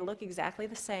lot. I mean, they look exactly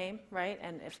the same, right?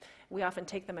 And if we often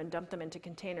take them and dump them into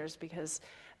containers because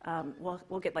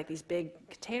we'll get like these big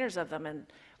containers of them, and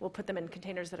we'll put them in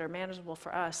containers that are manageable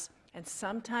for us. And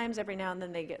sometimes every now and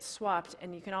then they get swapped,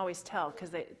 and you can always tell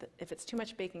because if it's too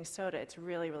much baking soda, it's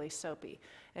really, really soapy.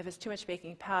 If it's too much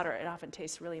baking powder, it often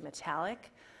tastes really metallic.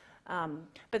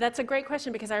 But that's a great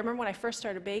question because I remember when I first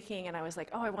started baking and I was like,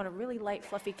 oh, I want a really light,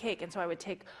 fluffy cake. And so I would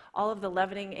take all of the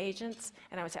leavening agents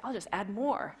and I would say, I'll just add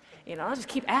more. I'll just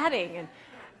keep adding.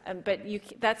 But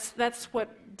that's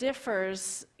what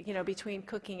differs, between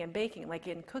cooking and baking. Like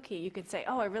in cooking, you can say,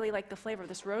 oh, I really like the flavor of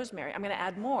this rosemary. I'm going to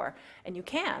add more. And you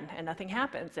can, and nothing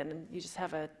happens. And you just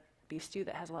have a beef stew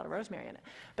that has a lot of rosemary in it.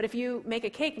 But if you make a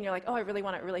cake and you're like, oh, I really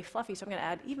want it really fluffy, so I'm going to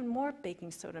add even more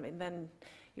baking soda, and then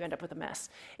you end up with a mess.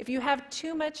 If you have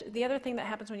too much, the other thing that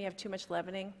happens when you have too much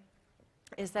leavening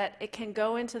is that it can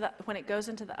go when it goes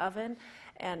into the oven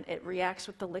and it reacts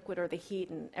with the liquid or the heat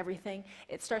and everything,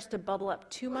 it starts to bubble up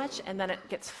too much and then it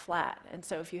gets flat. And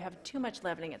so if you have too much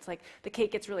leavening, it's like the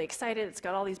cake gets really excited, it's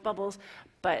got all these bubbles,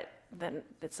 but then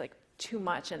it's like too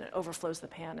much and it overflows the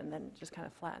pan and then just kind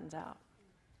of flattens out.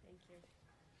 Thank you.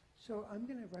 So I'm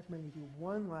going to recommend we do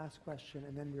one last question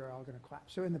and then we're all going to clap.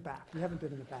 So in the back, you haven't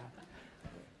been in the back.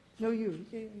 No, you,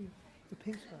 the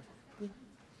pink scarf.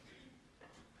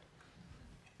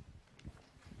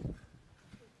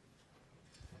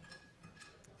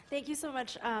 Thank you so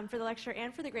much for the lecture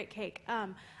and for the great cake. I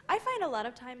find a lot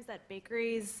of times that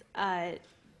bakeries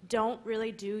don't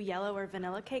really do yellow or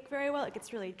vanilla cake very well. It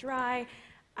gets really dry.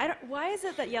 Why is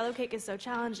it that yellow cake is so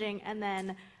challenging? And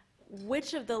then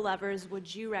which of the levers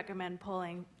would you recommend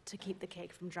pulling to keep the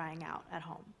cake from drying out at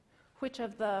home? Which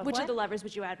of the levers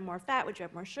would you add more fat? Would you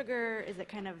add more sugar? Is it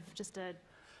kind of just a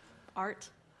art?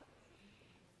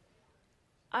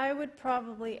 I would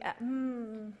probably add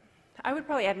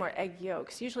more egg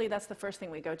yolks. Usually that's the first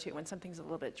thing we go to when something's a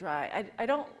little bit dry. I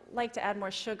don't like to add more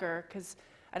sugar because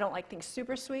I don't like things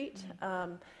super sweet.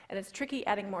 And it's tricky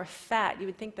adding more fat. You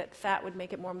would think that fat would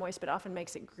make it more moist, but often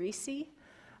makes it greasy.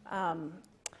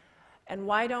 And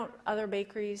why don't other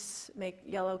bakeries make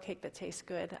yellow cake that tastes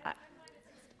good?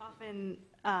 Often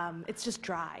it's just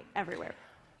dry everywhere.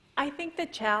 I think the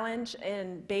challenge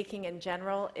in baking in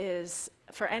general is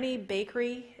for any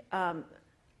bakery,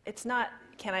 it's not,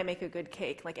 can I make a good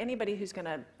cake? Like anybody who's going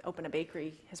to open a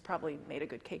bakery has probably made a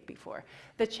good cake before.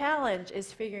 The challenge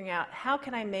is figuring out how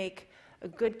can I make a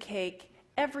good cake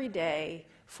every day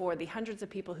for the hundreds of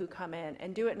people who come in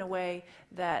and do it in a way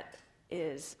that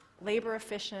is labor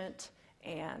efficient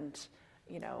and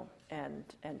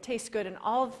and tastes good and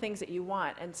all the things that you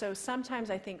want. And so sometimes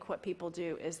I think what people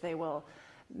do is they will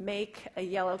make a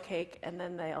yellow cake and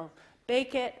then they'll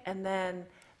bake it and then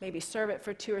maybe serve it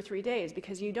for 2 or 3 days,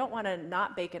 because you don't want to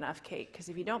not bake enough cake, because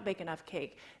if you don't bake enough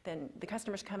cake, then the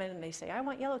customers come in and they say, I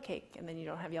want yellow cake, and then you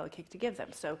don't have yellow cake to give them.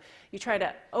 So you try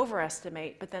to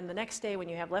overestimate, but then the next day when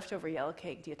you have leftover yellow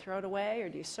cake, do you throw it away or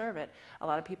do you serve it? A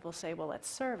lot of people say, well, let's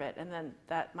serve it, and then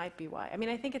that might be why. I mean,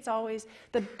 I think it's always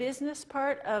the business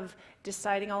part of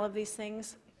deciding all of these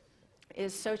things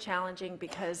is so challenging,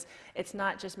 because it's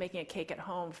not just making a cake at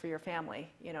home for your family,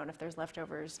 you know, and if there's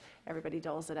leftovers, everybody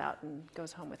doles it out and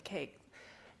goes home with cake.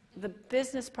 The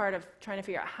business part of trying to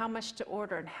figure out how much to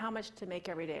order and how much to make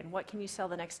every day and what can you sell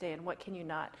the next day and what can you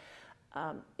not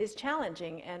is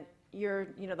challenging. And you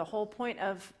know, the whole point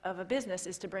of a business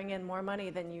is to bring in more money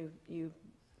than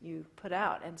you put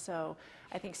out. And so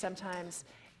I think sometimes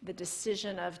the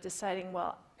decision of deciding,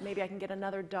 well, maybe I can get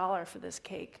another $1 for this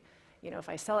cake, you know, if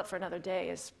I sell it for another day,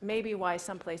 is maybe why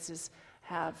some places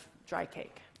have dry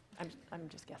cake. I'm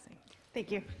just guessing.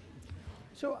 Thank you.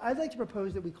 So I'd like to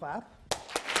propose that we clap.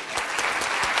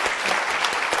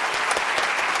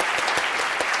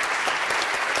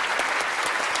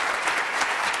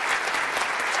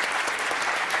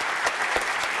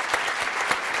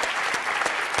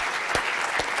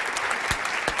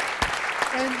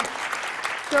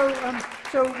 And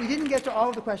so we didn't get to all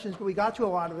of the questions, but we got to a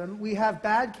lot of them. We have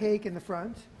bad cake in the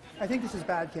front. I think this is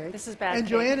bad cake. This is bad and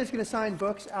cake. Joanne is going to sign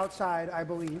books outside, I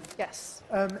believe. Yes.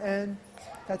 And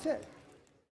that's it.